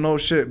me I don't know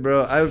shit,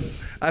 bro.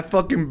 I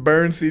fucking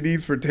burned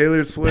CDs for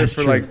Taylor Swift That's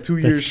for true. like 2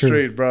 That's years true.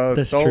 straight, bro.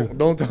 That's true.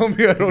 Don't tell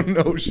me I don't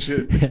know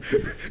shit.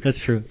 That's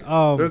true.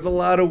 There's a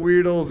lot of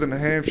weirdos in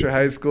Hampshire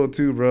high school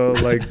too, bro.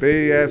 Like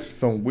they ask for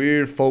some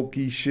weird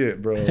folky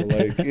shit, bro.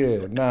 Like,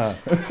 yeah, nah.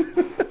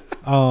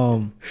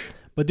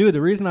 But dude,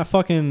 the reason I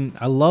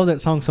love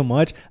that song so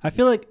much, I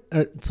feel like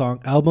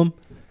album.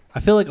 I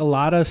feel like a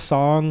lot of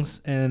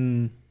songs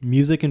and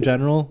music in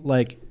general,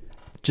 like,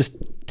 just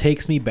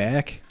takes me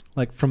back,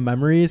 like, from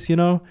memories, you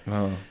know?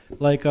 Oh.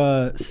 Like,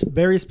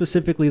 very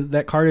specifically,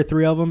 that Carter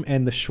 3 album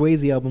and the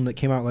Shwazy album that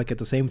came out, like, at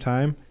the same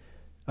time.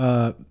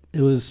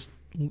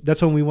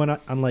 That's when we went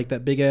on, like,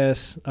 that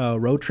big-ass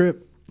road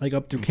trip, like,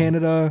 up through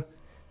Canada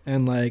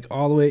and, like,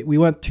 all the way. We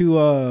went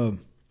to,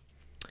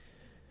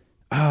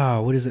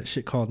 what is that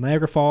shit called?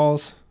 Niagara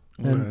Falls.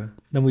 And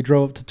then we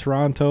drove up to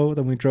Toronto.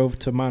 Then we drove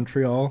to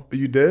Montreal.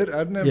 You did?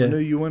 I never knew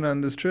you went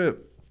on this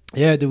trip.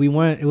 Yeah, dude, we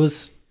went. It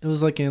was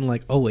like in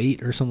like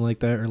 08 or something like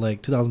that, or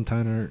like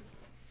 2010 or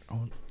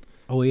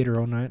 08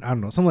 or 09. I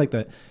don't know, something like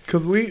that.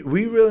 Because we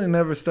really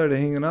never started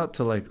hanging out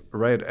till like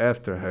right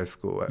after high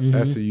school.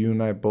 After you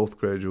and I both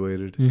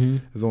graduated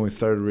is when we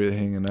started really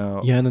hanging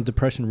out. Yeah, and the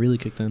depression really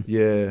kicked in.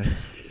 Yeah.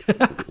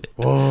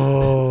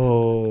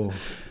 Whoa.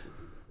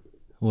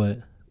 What?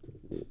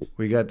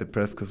 We got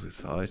depressed because we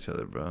saw each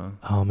other, bro.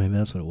 Oh, maybe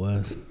that's what it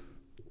was.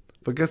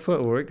 But guess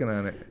what? We're working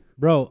on it.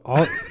 Bro,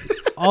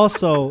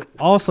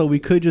 also, we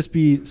could just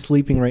be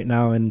sleeping right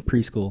now in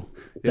preschool.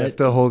 Yeah,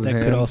 still holding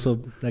hands.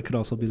 That could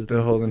also be the still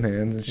thing. Holding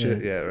hands and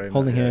shit. Yeah, right.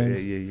 Holding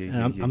hands.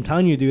 Yeah. I'm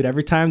telling you, dude.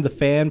 Every time the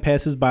fan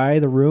passes by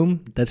the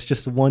room, that's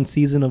just one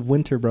season of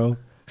winter, bro.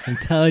 I'm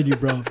telling you,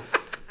 bro.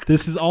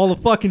 This is all a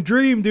fucking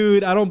dream,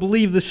 dude. I don't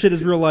believe this shit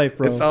is real life,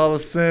 bro. It's all a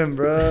sim,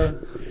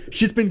 bro.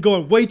 She's been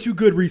going way too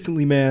good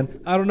recently,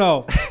 man. I don't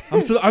know.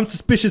 I'm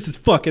suspicious as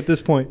fuck at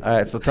this point. All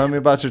right, so tell me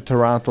about your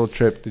Toronto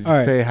trip. Did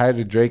you say hi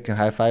to Drake and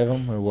high five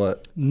him or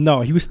what?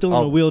 No, he was still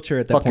in a wheelchair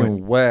at that point.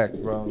 Fucking whack,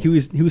 bro. He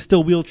was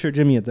still wheelchair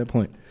Jimmy at that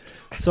point.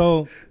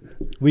 So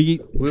we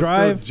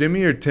drive. Still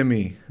Jimmy or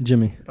Timmy?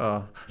 Jimmy.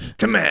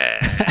 Timmy.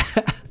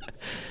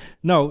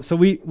 No, so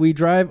we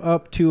drive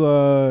up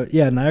to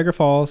Niagara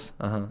Falls,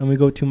 and we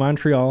go to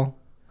Montreal.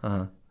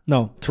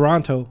 No,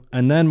 Toronto,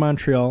 and then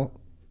Montreal,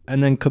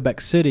 and then Quebec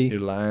City.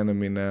 You're lying to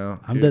me now.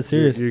 I'm dead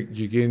serious. You're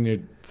getting your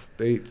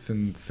states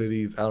and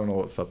cities. I don't know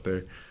what's up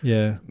there.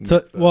 Yeah.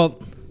 So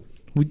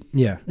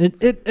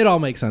it all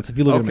makes sense if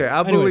you look at it. Okay,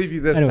 I'll believe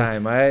you this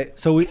time. All right.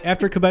 So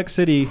after Quebec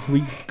City,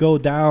 we go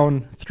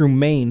down through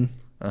Maine,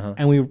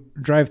 and we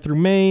drive through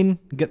Maine,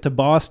 get to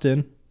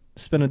Boston,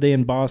 spend a day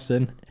in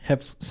Boston,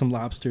 have some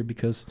lobster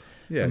because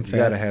you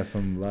gotta have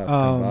some lobster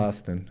in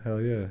Boston. Hell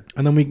yeah.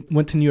 And then we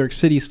went to New York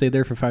City, stayed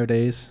there for 5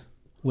 days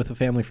with a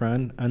family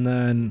friend, and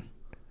then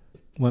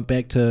went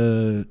back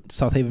to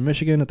South Haven,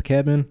 Michigan at the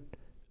cabin,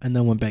 and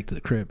then went back to the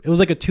crib. It was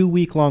like a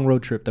 2-week long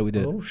road trip that we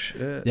did. Oh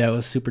shit. Yeah, it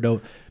was super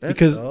dope. That's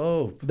because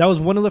dope. That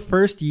was one of the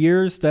first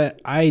years that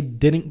I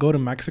didn't go to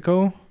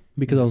Mexico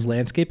because I was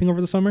landscaping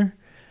over the summer.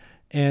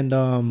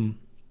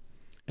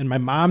 And my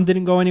mom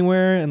didn't go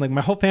anywhere, and like my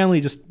whole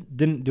family just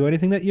didn't do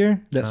anything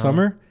that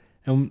summer.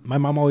 And my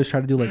mom always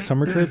tried to do like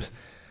summer trips.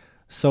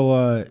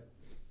 So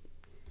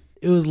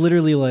it was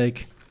literally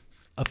like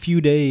a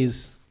few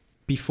days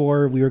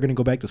before we were going to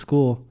go back to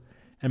school.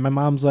 And my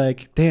mom's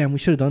like, damn, we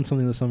should have done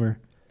something this summer.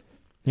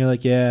 And you're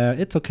like, yeah,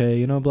 it's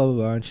okay, blah, blah,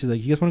 blah. And she's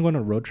like, you guys want to go on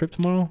a road trip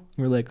tomorrow? And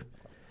we're like,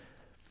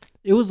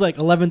 it was like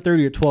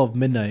 11:30 or 12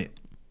 midnight.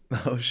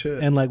 Oh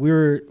shit. And like we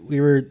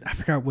were I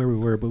forgot where we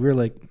were, but we were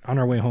like on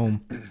our way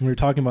home. We were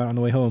talking about it on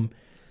the way home.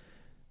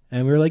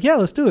 And we were like, yeah,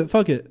 let's do it.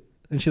 Fuck it.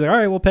 And she's like, all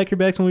right, we'll pack your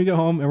bags when we get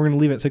home and we're going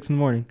to leave at 6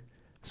 a.m.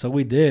 So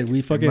we did.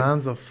 We fucking Your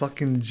mom's a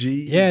fucking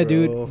G. Yeah, bro.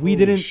 dude. We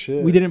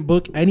didn't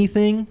book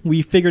anything.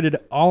 We figured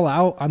it all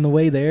out on the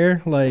way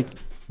there. Like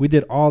we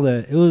did all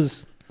that. That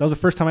was the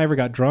first time I ever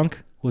got drunk,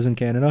 was in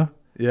Canada.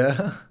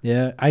 Yeah.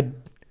 Yeah.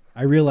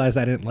 I realized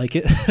I didn't like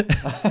it.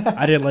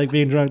 I didn't like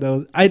being drunk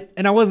though. I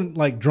wasn't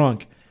like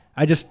drunk.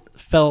 I just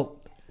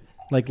felt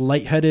like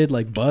lightheaded,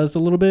 like buzzed a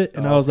little bit,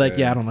 and I was like,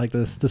 "Yeah, I don't like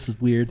this. This is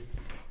weird."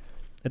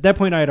 At that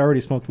point, I had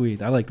already smoked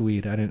weed. I liked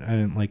weed. I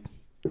didn't like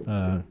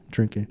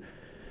drinking.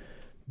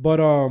 But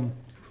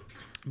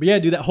yeah,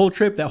 dude, that whole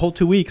trip, that whole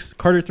 2 weeks,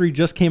 Carter 3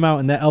 just came out,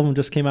 and that album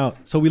just came out,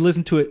 so we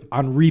listened to it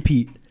on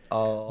repeat,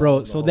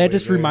 bro. So that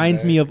just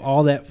reminds me of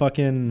all that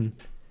fucking,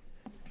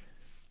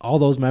 all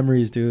those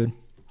memories, dude.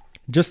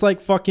 Just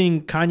like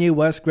fucking Kanye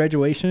West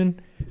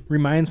graduation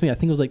reminds me. I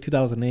think it was like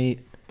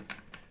 2008.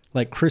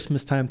 Like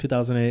Christmas time,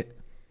 2008.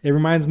 It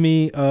reminds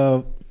me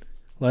of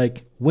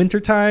like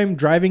wintertime,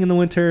 driving in the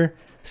winter,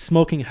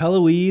 smoking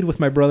hella weed with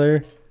my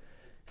brother,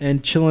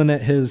 and chilling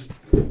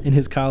in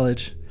his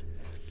college.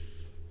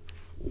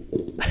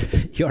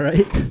 You all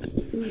right?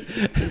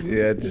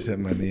 Yeah, I just had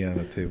my knee on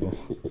the table.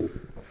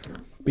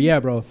 But yeah,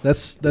 bro,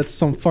 that's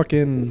some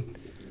fucking.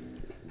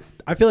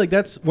 I feel like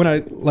that's when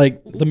I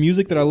like the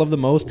music that I love the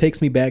most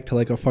takes me back to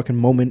like a fucking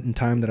moment in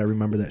time that I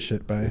remember that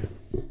shit by.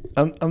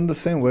 I'm the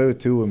same way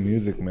too with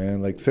music,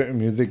 man. Like certain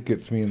music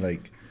gets me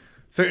like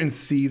certain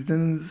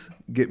seasons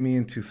get me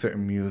into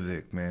certain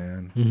music,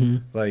 man. Mm-hmm.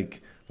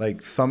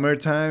 Like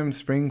summertime,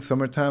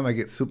 summertime, I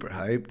get super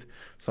hyped.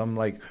 So I'm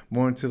like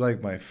more into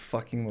like my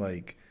fucking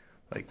like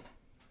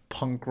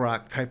punk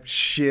rock type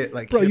shit.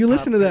 Like, bro, you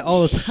listen to that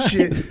all the time.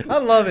 Shit. I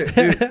love it,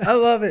 dude. I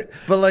love it.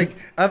 But like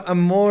I'm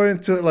more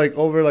into it like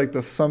over like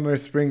the summer,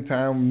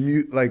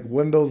 springtime, like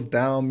windows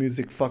down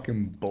music,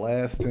 fucking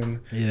blasting.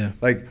 Yeah.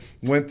 Like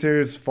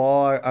winters,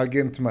 fall, I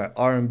get into my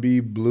R&B,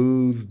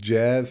 blues,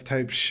 jazz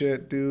type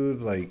shit,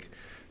 dude. Like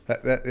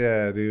that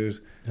yeah, dude.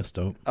 That's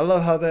dope. I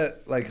love how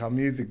that like how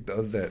music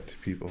does that to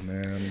people,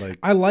 man. Like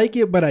I like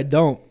it, but I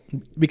don't,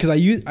 because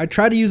I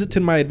try to use it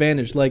to my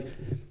advantage. Like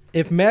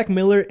if Mac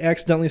Miller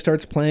accidentally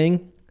starts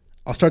playing,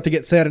 I'll start to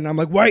get sad, and I'm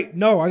like, wait,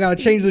 no, I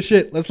gotta change this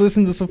shit. Let's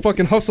listen to some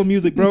fucking hustle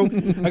music, bro.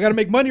 I gotta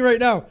make money right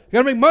now. I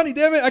gotta make money,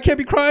 damn it. I can't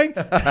be crying.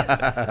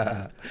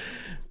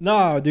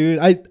 No, dude,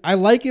 I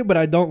like it, but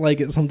I don't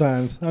like it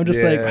sometimes. I'm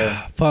just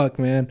fuck,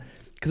 man.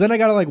 Because then I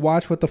gotta like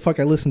watch what the fuck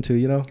I listen to,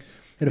 you know?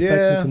 It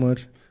affects me too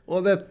much.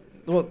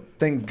 Well,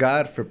 thank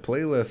God for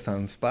playlists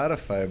on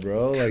Spotify,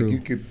 bro. True. Like, you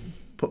could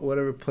put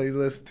whatever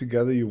playlist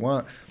together you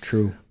want.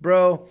 True.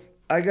 Bro,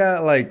 I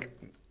got like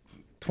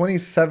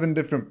 27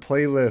 different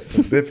playlists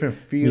of different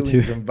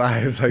feelings and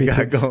vibes I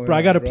got going. Bro,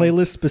 I got a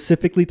playlist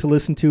specifically to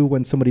listen to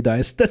when somebody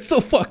dies. That's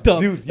so fucked up.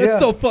 Dude, That's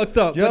so fucked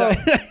up. Yo.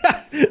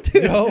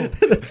 Dude,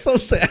 that's so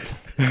sad.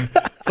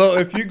 So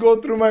if you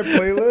go through my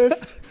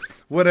playlist,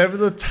 whatever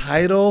the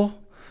title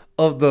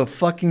of the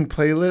fucking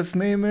playlist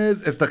name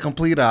is, it's the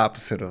complete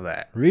opposite of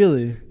that.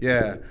 Really?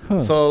 Yeah.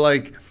 Huh. So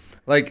like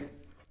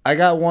I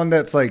got one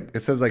that's like,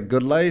 it says like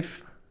Good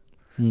Life.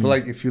 But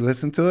like if you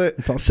listen to it,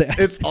 It's all sad.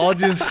 It's all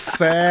just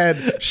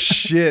sad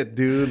shit,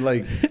 dude.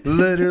 Like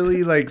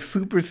literally like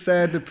super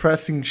sad,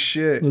 depressing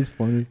shit. That's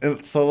funny.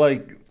 And so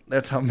like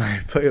that's how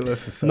my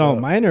playlist is set No, up.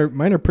 mine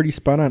are pretty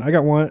spot on. I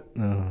got one.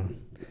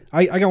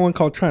 I got one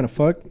called Trying to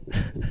Fuck,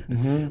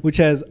 which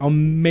has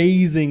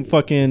amazing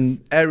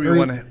fucking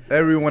Everyone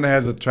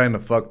has a Trying to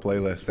Fuck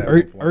playlist. At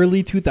one point.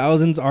 early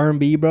 2000s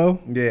R&B, bro.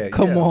 Yeah.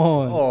 Come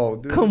on. Oh,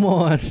 dude. Come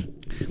on.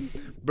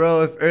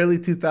 Bro, if early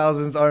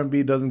 2000s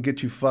R&B doesn't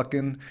get you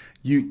fucking,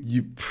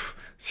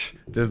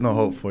 there's no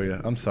hope for you.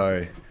 I'm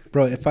sorry.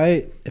 Bro, if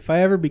I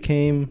ever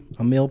became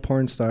a male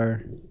porn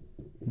star,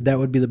 that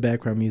would be the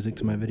background music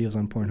to my videos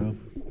on Pornhub.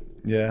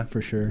 Yeah.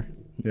 For sure.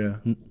 Yeah.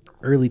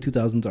 Early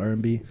 2000s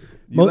R&B.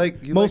 You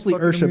mostly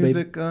like fucking Ursha, the baby.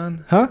 music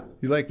on? Huh?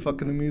 You like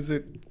fucking the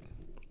music?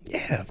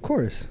 Yeah, of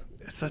course.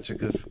 It's such a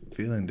good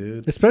feeling,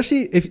 dude.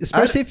 Especially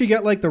if you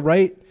get like the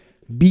right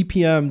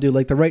BPM, dude,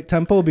 like the right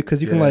tempo,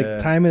 because you can like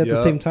time it at the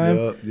same time,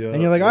 and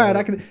you're like, all right,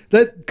 I can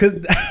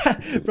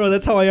because bro,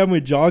 that's how I am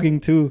with jogging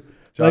too.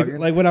 Jogging?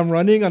 Like when I'm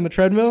running on the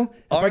treadmill,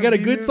 if I got a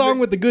R&B good song music?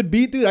 with a good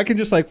beat, dude, I can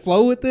just like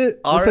flow with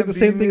it. It's like the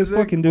same thing as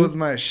fucking, dude. Was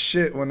my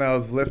shit when I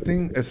was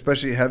lifting,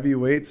 especially heavy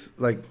weights.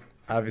 Like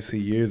obviously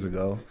years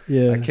ago.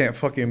 Yeah. I can't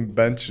fucking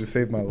bench to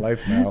save my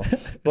life now.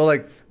 But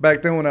like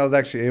back then when I was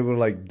actually able to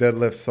like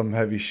deadlift some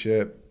heavy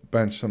shit,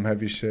 bench some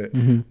heavy shit.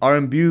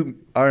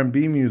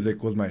 R&B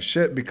music was my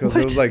shit because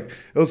it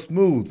was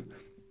smooth.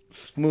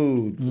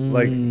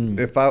 Like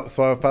if I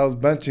was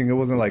benching, it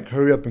wasn't like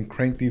hurry up and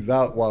crank these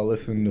out while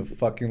listening to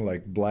fucking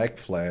like Black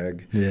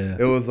Flag. Yeah.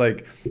 It was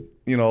like,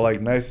 you know, like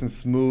nice and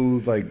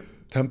smooth, like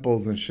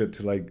tempos and shit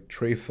to like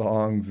Trey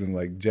Songs and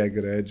like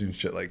Jagged Edge and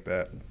shit like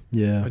that.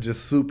 Yeah.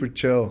 Just super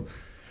chill.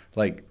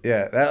 Like,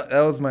 yeah,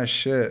 that was my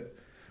shit.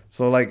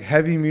 So like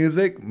heavy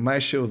music, my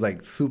shit was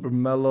like super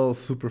mellow,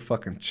 super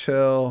fucking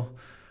chill.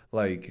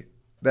 Like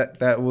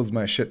that was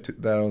my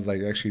shit that I was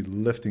like actually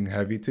lifting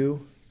heavy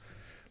to.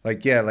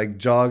 Like, yeah, like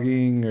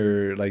jogging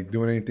or like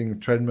doing anything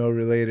treadmill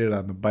related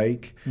on the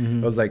bike.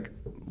 It was like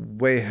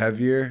way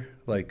heavier.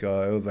 Like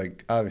it was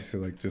like obviously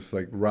like just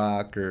like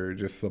rock or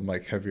just some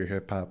like heavier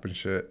hip hop and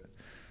shit.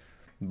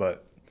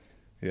 But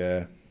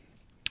yeah.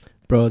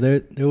 Bro,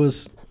 there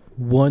was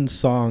one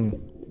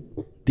song,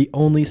 the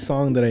only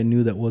song that I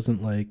knew that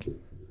wasn't like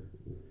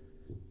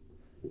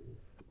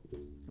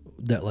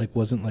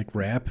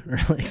rap or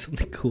like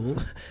something cool.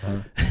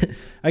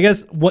 I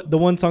guess the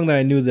one song that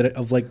I knew that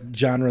of like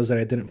genres that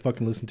I didn't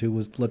fucking listen to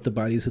was Let the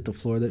Bodies Hit the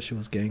Floor. That shit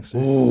was gangster.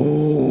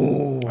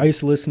 Ooh. I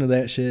used to listen to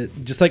that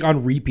shit just like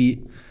on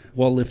repeat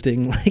while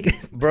lifting. Like,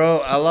 bro,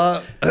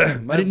 I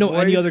didn't know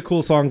any other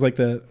cool songs like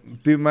that.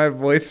 Dude, my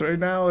voice right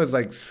now is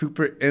like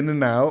super in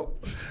and out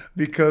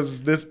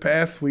because this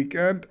past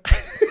weekend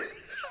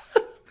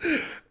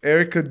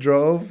Erica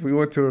drove. We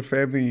went to a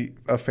family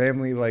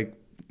like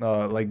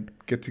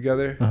get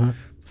together.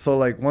 So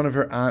like one of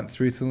her aunts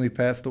recently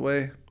passed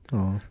away.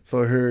 Oh.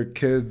 So her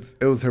kids,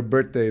 it was her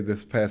birthday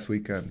this past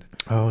weekend.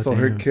 Oh, so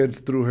her kids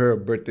threw her a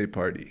birthday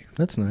party.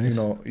 That's nice. You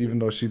know, even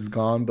though she's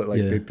gone, but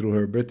like they threw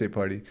her a birthday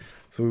party.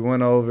 So we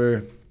went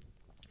over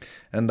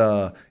and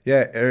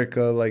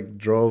Erica like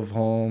drove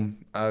home.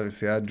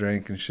 Obviously I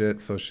drank and shit.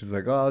 So she's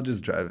like, oh, I'll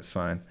just drive. It's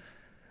fine.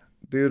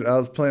 Dude, I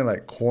was playing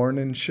like Korn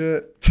and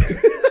shit.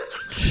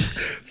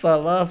 So I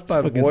lost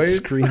my voice.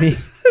 Screaming.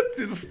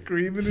 Just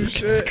screaming and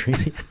shit.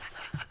 Screaming.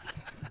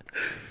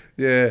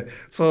 Yeah.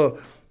 So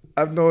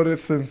I've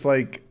noticed since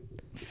like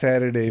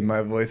Saturday,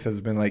 my voice has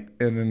been like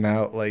in and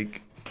out.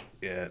 Like,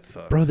 yeah, it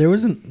sucks. Bro, there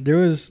was an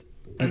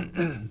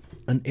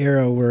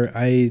era where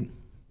I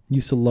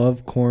used to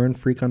love Korn,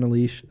 Freak on a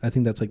Leash. I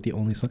think that's like the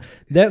only song.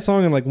 That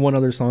song and like one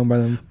other song by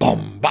them.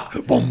 Boom, ba,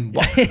 boom,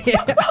 ba.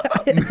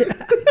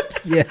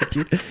 Yeah,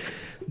 dude.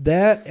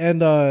 That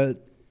and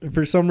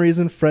for some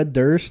reason, Fred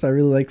Durst. I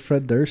really like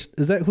Fred Durst.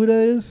 Is that who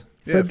that is?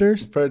 Fred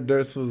Durst? Fred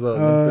Durst was Limp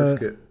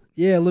Bizkit.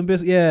 Yeah, Limp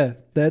Bizkit. Yeah,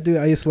 that dude.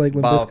 I used to like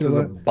Limp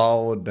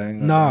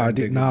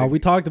Bizkit. Nah, we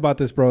talked about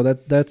this, bro.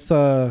 That's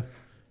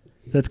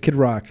Kid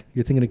Rock.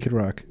 You're thinking of Kid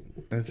Rock.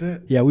 Is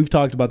it? Yeah, we've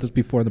talked about this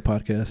before in the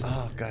podcast.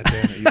 Oh, god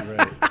damn it, you're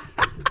right.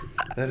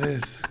 That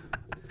is.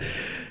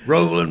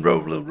 rolling.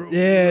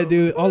 Yeah,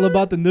 dude. All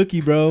about the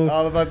nookie, bro.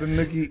 All about the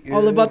nookie. Yeah.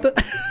 All about the.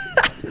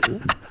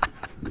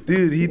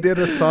 Dude, he did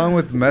a song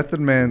with Method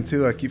Man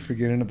too. I keep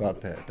forgetting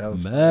about that. That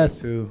was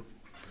Meth too.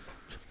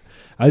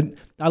 I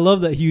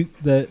love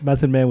that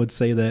Method Man would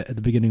say that at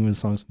the beginning of his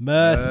songs.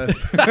 Meth.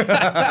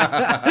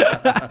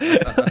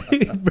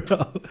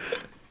 Bro.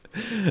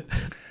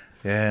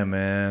 Yeah,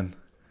 man.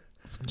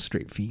 Some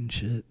straight fiend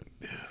shit.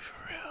 Dude, for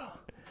real.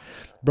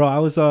 Bro, I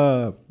was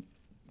what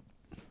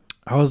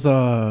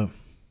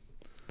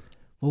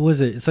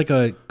was it? It's like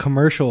a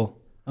commercial,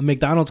 a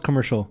McDonald's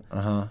commercial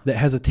that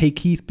has a Tay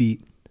Keith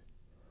beat.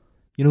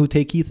 You know who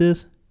Tay Keith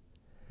is?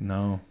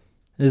 No.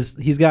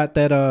 He's got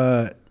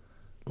that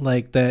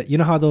like that, you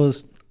know how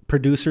those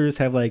producers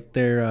have like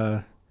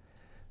their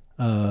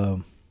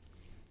tag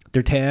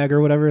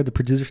or whatever, the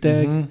producer's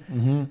tag?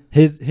 Mm-hmm.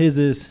 His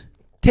is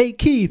Tay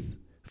Keith,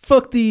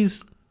 fuck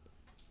these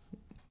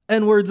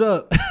N-words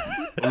up.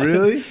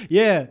 Really?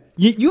 Yeah.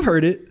 You've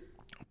heard it.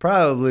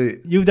 Probably.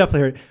 You've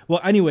definitely heard it.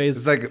 Well, anyways.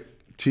 It's like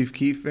Chief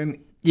Keef and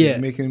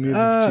making music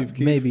for Chief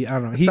Keef. Maybe, I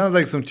don't know. It sounds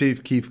like some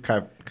Chief Keef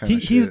kind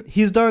of shit.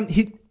 He did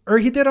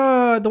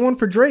the one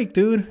for Drake,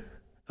 dude.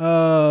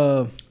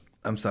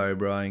 I'm sorry,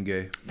 bro. I ain't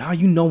gay. Now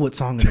you know what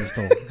song it is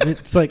though.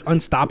 It's like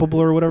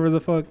Unstoppable or whatever the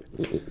fuck.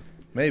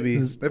 Maybe.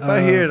 If I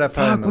hear it, I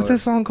probably know what's that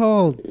song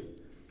called?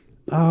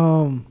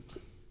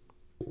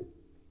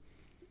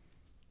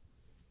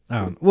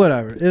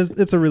 Whatever.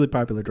 It's a really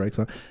popular Drake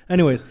song.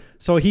 Anyways,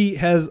 so he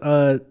has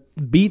a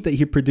beat that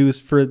he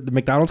produced for the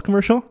McDonald's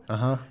commercial.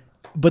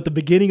 But the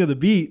beginning of the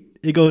beat,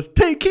 it goes,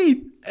 "Tay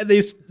Keith," and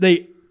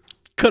they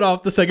cut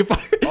off the second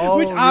part,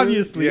 which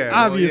obviously,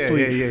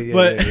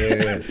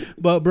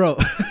 but bro,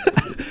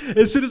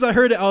 as soon as I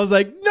heard it, I was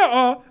like,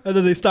 no, and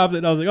then they stopped it,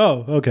 and I was like,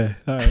 oh, okay,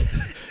 all right,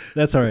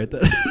 that's all right.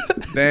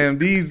 Damn,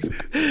 these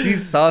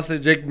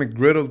sausage egg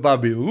McGriddles,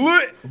 Bobby,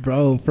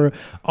 bro.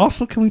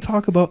 Also, can we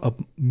talk about a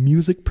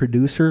music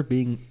producer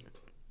being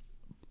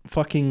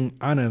fucking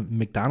on a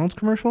McDonald's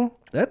commercial?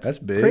 That's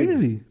big.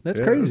 Crazy. That's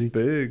crazy.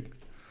 That's big.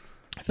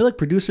 I feel like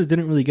producers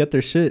didn't really get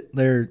their shit.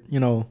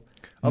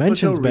 Up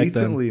until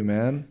recently,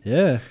 man.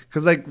 Yeah.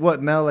 Because, like,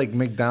 what now? Like,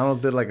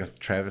 McDonald's did, like, a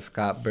Travis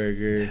Scott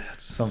burger.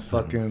 Some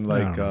fucking,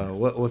 like,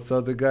 what's the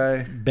other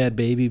guy? Bad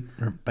Baby.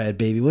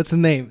 What's his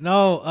name?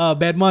 No,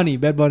 Bad Bunny.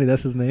 Bad Bunny,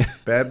 that's his name.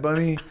 Bad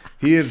Bunny?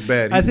 He is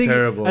bad. He's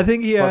terrible. I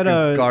think he had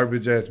a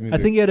garbage-ass music.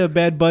 I think he had a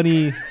Bad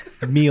Bunny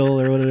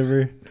meal or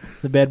whatever.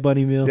 The Bad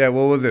Bunny meal. Yeah,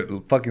 what was it?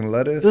 Fucking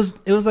lettuce?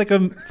 It was like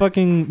a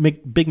fucking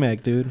Big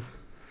Mac, dude.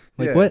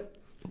 Like, what?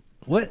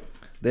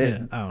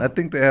 I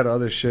think they had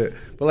other shit.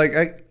 But, like,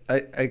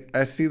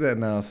 I see that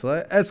now,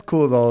 so that's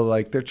cool though.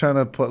 Like they're trying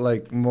to put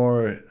like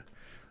more,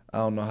 I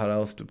don't know how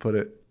else to put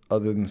it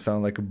other than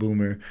sound like a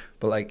boomer,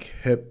 but like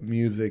hip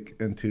music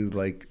into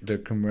like their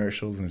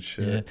commercials and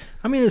shit. Yeah.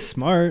 I mean, it's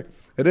smart.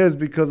 It is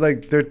because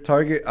like their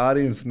target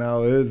audience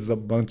now is a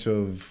bunch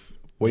of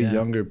way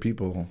younger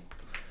people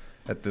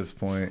at this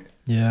point.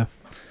 Yeah.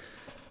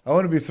 I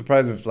wouldn't be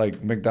surprised if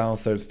like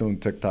McDonald's starts doing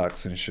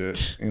TikToks and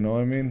shit. You know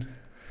what I mean?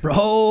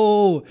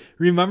 Bro,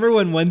 remember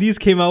when Wendy's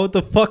came out with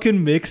the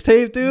fucking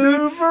mixtape, dude?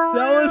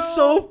 That was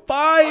so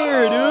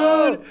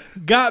fire, dude.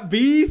 Got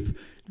Beef?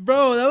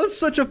 Bro, that was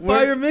such a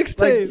fire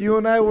mixtape. Like, you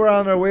and I were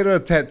on our way to a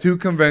tattoo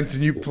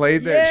convention. You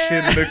played that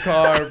shit in the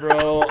car,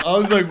 bro. I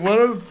was like,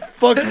 what the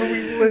fuck are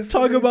we listening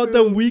Talk about to?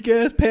 them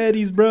weak-ass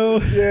patties, bro.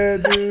 Yeah,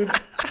 dude.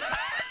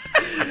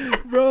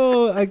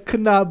 Bro, I could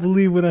not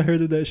believe when I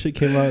heard that shit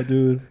came out,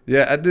 dude.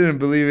 Yeah, I didn't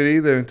believe it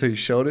either until you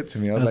showed it to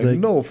me. I was like,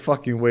 no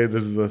fucking way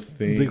this is a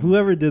thing. I was like,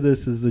 whoever did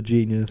this is a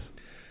genius.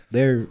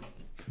 They're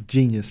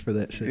genius for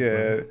that shit.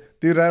 Yeah. Bro.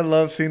 Dude, I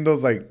love seeing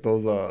those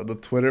the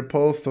Twitter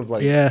posts of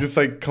like just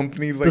like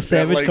companies like the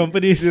savage like,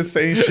 companies just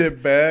saying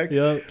shit back.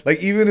 Yep.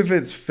 Like even if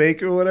it's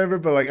fake or whatever,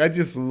 but like I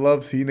just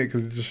love seeing it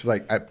because it's just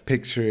like I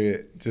picture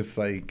it just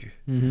like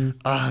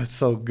it's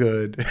so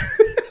good.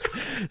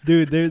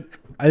 Dude,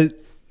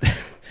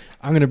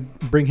 I'm gonna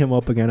bring him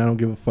up again. I don't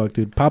give a fuck,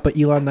 dude. Papa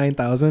Elon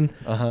 9000.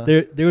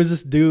 There was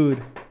this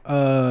dude.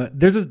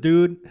 There's this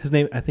dude.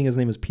 I think his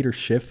name is Peter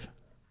Schiff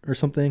or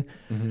something.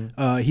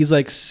 He's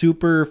like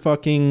super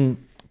fucking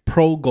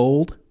pro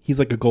gold. He's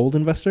like a gold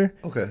investor.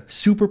 Okay.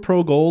 Super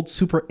pro gold,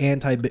 super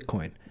anti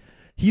Bitcoin.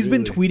 He's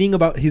been tweeting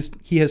about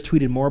he has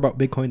tweeted more about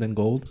Bitcoin than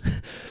gold.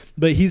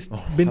 But he's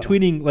been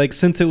tweeting like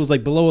since it was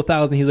like below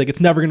 1,000. He's like, it's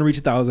never gonna reach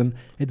 1,000.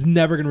 It's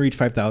never gonna reach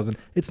 5,000.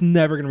 It's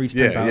never gonna reach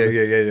 10,000.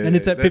 Yeah. And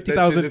it's at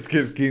 50,000. It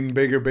keeps getting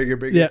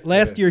bigger. Yeah.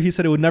 Last year he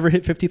said it would never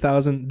hit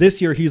 50,000.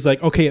 This year he's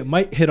like, okay, it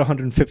might hit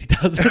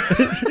 150,000.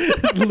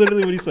 It's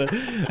literally what he said.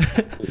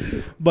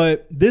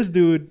 But this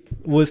dude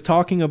was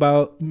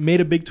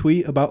made a big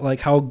tweet about like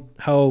how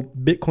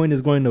Bitcoin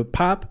is going to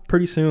pop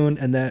pretty soon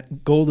and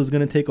that gold is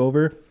gonna take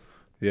over.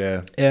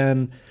 Yeah.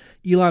 And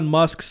Elon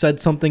Musk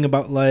said something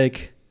about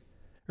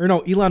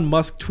Elon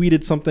Musk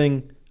tweeted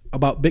something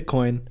about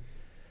Bitcoin.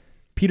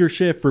 Peter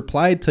Schiff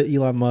replied to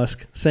Elon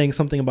Musk saying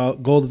something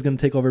about gold is going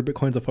to take over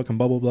Bitcoin's a fucking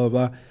bubble, blah,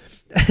 blah, blah.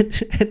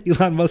 And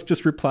Elon Musk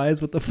just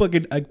replies with the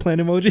fucking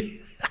eggplant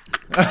emoji.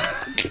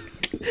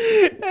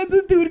 And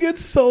the dude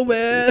gets so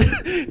mad.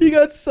 He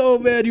got so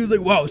mad. He was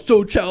like, wow,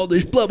 so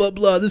childish, blah, blah,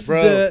 blah. This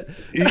Bro, is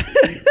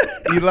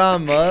that.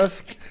 Elon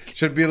Musk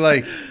should be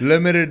like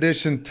limited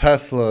edition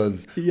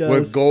Teslas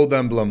with gold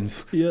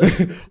emblems.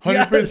 Yes.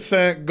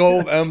 100%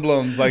 gold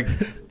emblems, like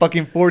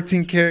fucking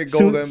 14 karat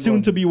gold emblems.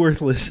 Soon to be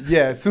worthless.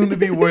 Yeah, soon to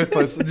be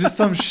worthless. Just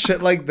some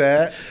shit like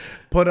that.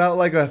 Put out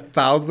like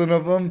 1,000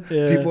 of them.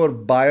 Yeah. People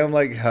would buy them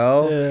like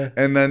hell. Yeah.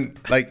 And then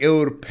like it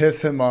would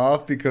piss him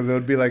off because it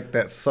would be like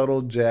that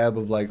subtle jab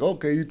of like,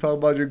 okay, you talk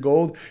about your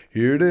gold.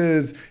 Here it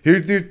is.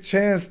 Here's your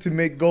chance to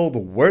make gold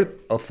worth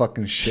a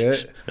fucking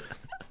shit.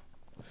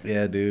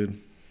 Yeah,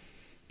 dude.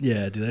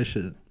 Yeah, dude, that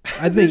shit.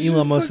 I think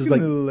Elon Musk is like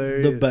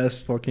hilarious. the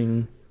best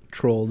fucking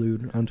troll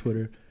dude on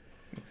Twitter.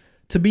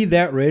 To be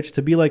that rich,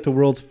 to be like the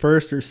world's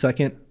first or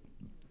second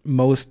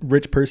most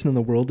rich person in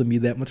the world, to be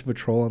that much of a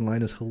troll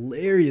online is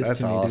hilarious. That's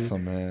to me,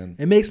 awesome, dude. man.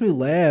 It makes me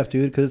laugh,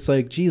 dude, because it's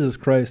like, Jesus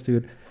Christ,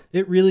 dude.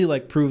 It really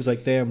like proves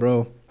like, damn,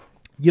 bro,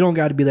 you don't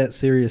got to be that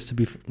serious to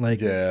be like,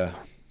 to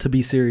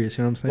be serious.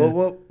 You know what I'm saying?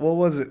 Well, what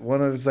was it?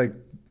 One of his like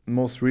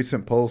most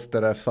recent posts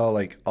that I saw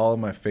like all of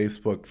my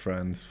Facebook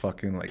friends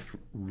fucking like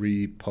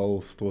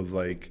repost was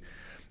like,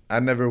 I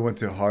never went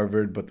to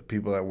Harvard, but the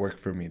people that work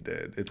for me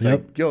did. It's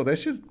like, yo, that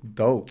shit's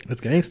dope. That's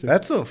gangster.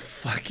 That's a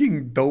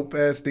fucking dope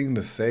ass thing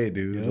to say,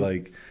 dude. Yep.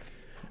 Like,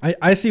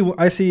 I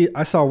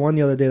saw one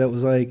the other day that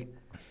was like,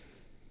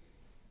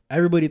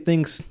 everybody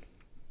thinks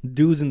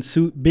dudes in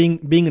suit being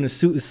in a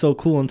suit is so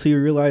cool until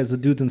you realize the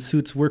dudes in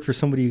suits work for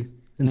somebody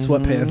in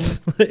sweatpants.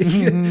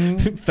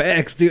 Like,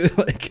 facts, dude.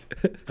 Like,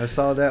 I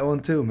saw that one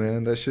too,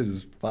 man. That shit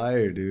is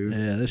fire, dude.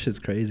 Yeah, that shit's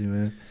crazy,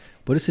 man.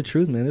 But it's the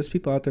truth, man. There's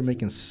people out there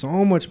making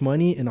so much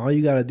money, and all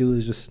you gotta do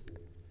is just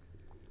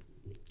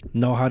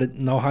know how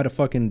to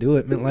fucking do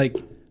it, man.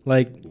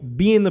 Like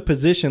be in the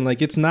position.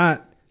 Like it's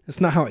not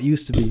how it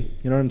used to be.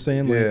 You know what I'm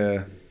saying? Like,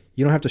 yeah.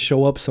 You don't have to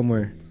show up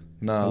somewhere.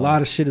 No. A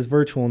lot of shit is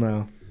virtual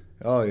now.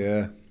 Oh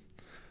yeah.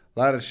 A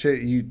lot of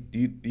shit you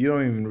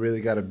don't even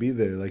really gotta be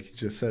there. Like you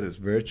just said, it's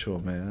virtual,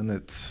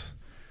 man.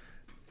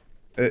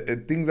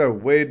 Things are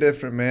way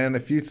different, man.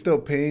 If you're still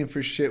paying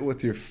for shit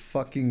with your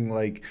fucking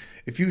like,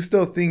 if you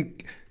still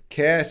think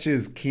cash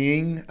is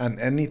king on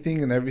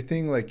anything and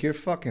everything, like you're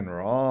fucking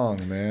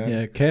wrong, man.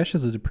 Yeah, cash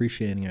is a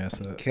depreciating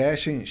asset.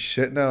 Cash ain't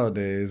shit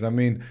nowadays. I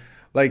mean,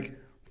 like,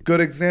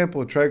 good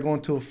example. Try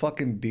going to a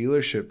fucking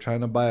dealership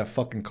trying to buy a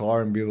fucking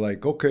car and be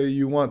like, okay,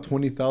 you want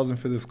 $20,000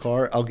 for this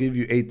car? I'll give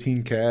you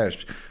 18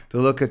 cash. To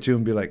look at you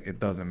and be like, it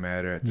doesn't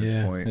matter at this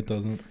point. It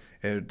doesn't.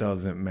 It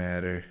doesn't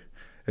matter.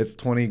 It's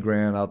 20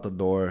 grand out the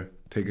door.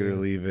 Take it or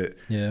leave it.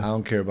 Yeah. I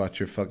don't care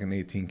about your fucking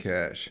 18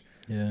 cash.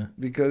 Yeah.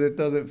 Because it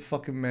doesn't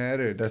fucking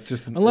matter. That's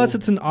just unless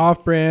it's an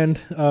off-brand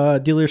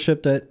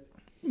dealership that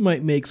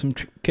might make some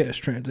cash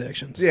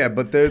transactions. Yeah,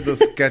 but they're the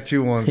sketchy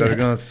ones that are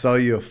gonna sell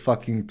you a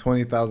fucking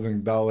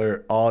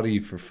 $20,000 Audi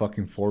for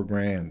fucking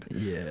 $4,000.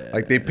 Yeah.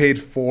 Like they paid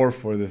 $4,000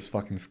 for this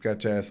fucking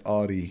sketch ass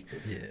Audi.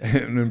 Yeah.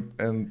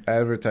 And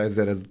advertised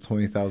that as a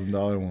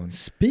 $20,000 one.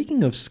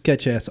 Speaking of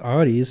sketch ass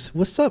Audis,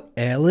 what's up,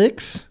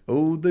 Alex?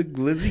 Oh, the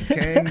Glizzy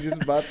King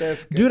just bought that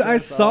sketch Dude, I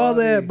saw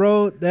Audi. that,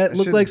 bro. That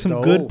looked like some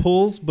dope. good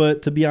pulls,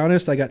 but to be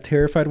honest, I got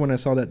terrified when I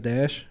saw that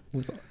dash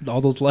with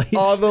all those lights.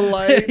 All the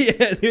lights.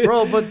 Yeah, dude.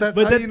 Bro, but that's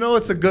how you know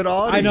it's a good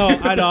Audi. I know.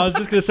 I was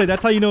just gonna say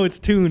that's how you know it's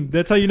tuned.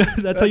 That's how you know.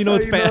 That's how you know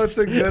it's fast. Know it's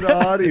a good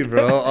Audi,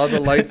 bro. All the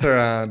lights are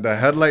on. The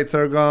headlights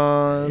are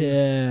gone.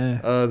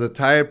 Yeah. The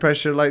tire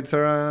pressure lights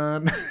are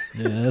on.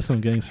 Yeah, that's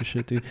some gangster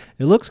shit, dude.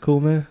 It looks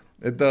cool, man.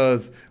 It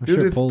does,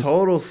 dude. It's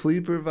total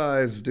sleeper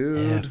vibes,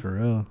 dude. Yeah, for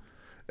real.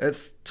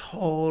 It's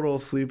total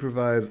sleeper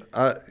vibes.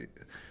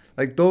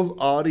 Like those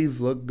Audis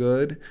look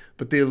good,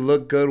 but they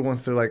look good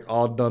once they're like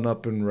all done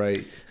up and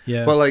right.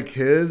 Yeah. But like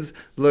his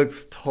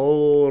looks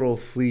total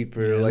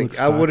sleeper. Yeah, like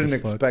I wouldn't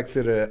expect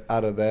it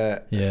out of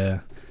that.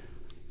 Yeah.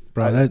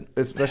 Bro,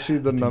 especially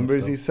the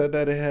numbers he said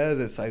that it has.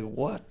 It's like,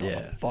 what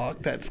the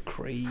fuck? That's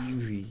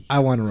crazy. I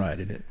want to ride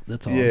in it.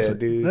 That's all. Yeah, I'm saying.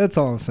 dude. That's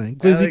all I'm saying.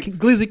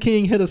 Glizzy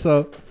King, hit us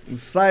up.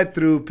 Slide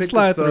through, pick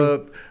us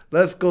up.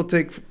 Let's go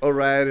take a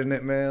ride in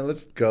it, man.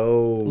 Let's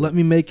go. Let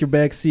me make your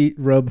back seat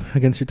rub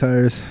against your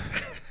tires.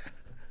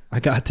 I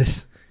got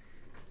this.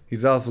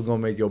 He's also gonna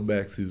make your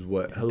backseats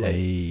wet. Hello.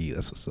 Hey,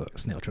 that's what's up.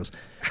 Snail trails.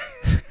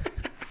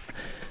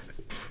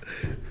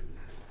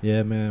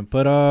 Yeah, man.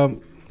 But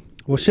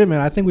well, shit, man.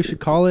 I think we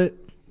should call it.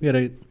 We had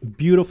a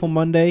beautiful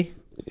Monday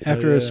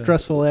after a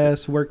stressful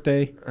ass work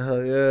day.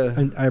 Hell yeah.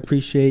 And I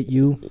appreciate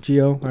you,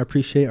 Gio. I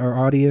appreciate our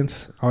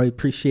audience. I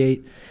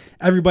appreciate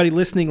everybody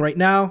listening right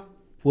now.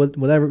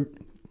 Whatever.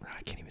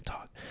 I can't even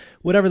talk.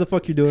 Whatever the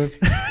fuck you're doing.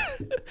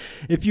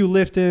 If you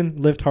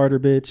lifting, lift harder,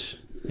 bitch.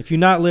 If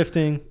you're not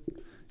lifting,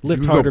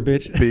 lift harder,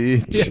 bitch.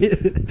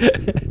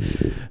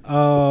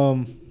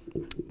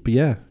 But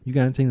yeah, you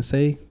got anything to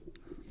say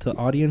to the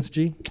audience,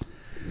 G?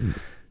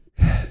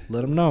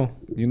 Let them know.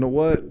 You know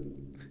what?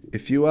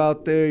 If you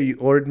out there, you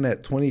ordering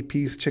that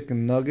 20-piece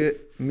chicken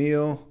nugget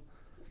meal,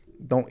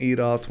 don't eat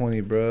all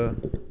 20, bro.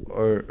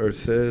 or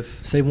sis.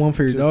 Save one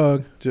for your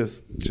dog.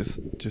 Just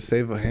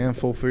save a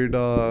handful for your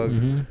dog,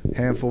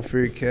 handful for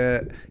your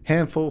cat,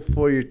 handful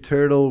for your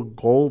turtle,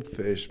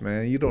 goldfish,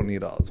 man. You don't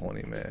need all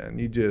 20, man.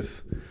 You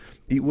just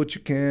eat what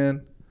you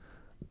can,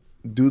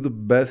 do the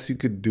best you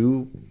could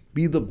do,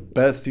 be the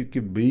best you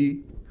could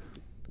be.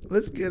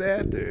 Let's get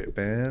after it,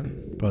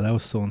 man. Bro, that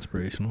was so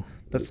inspirational.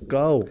 Let's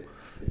go.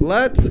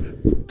 Let's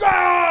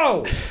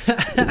go.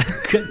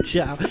 Good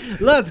job.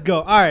 Let's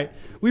go. All right.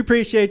 We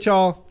appreciate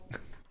y'all.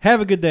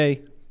 Have a good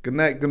day. Good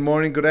night, good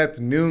morning, good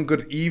afternoon,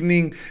 good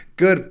evening,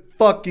 good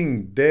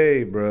fucking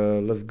day, bro.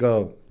 Let's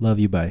go. Love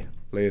you. Bye.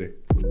 Later.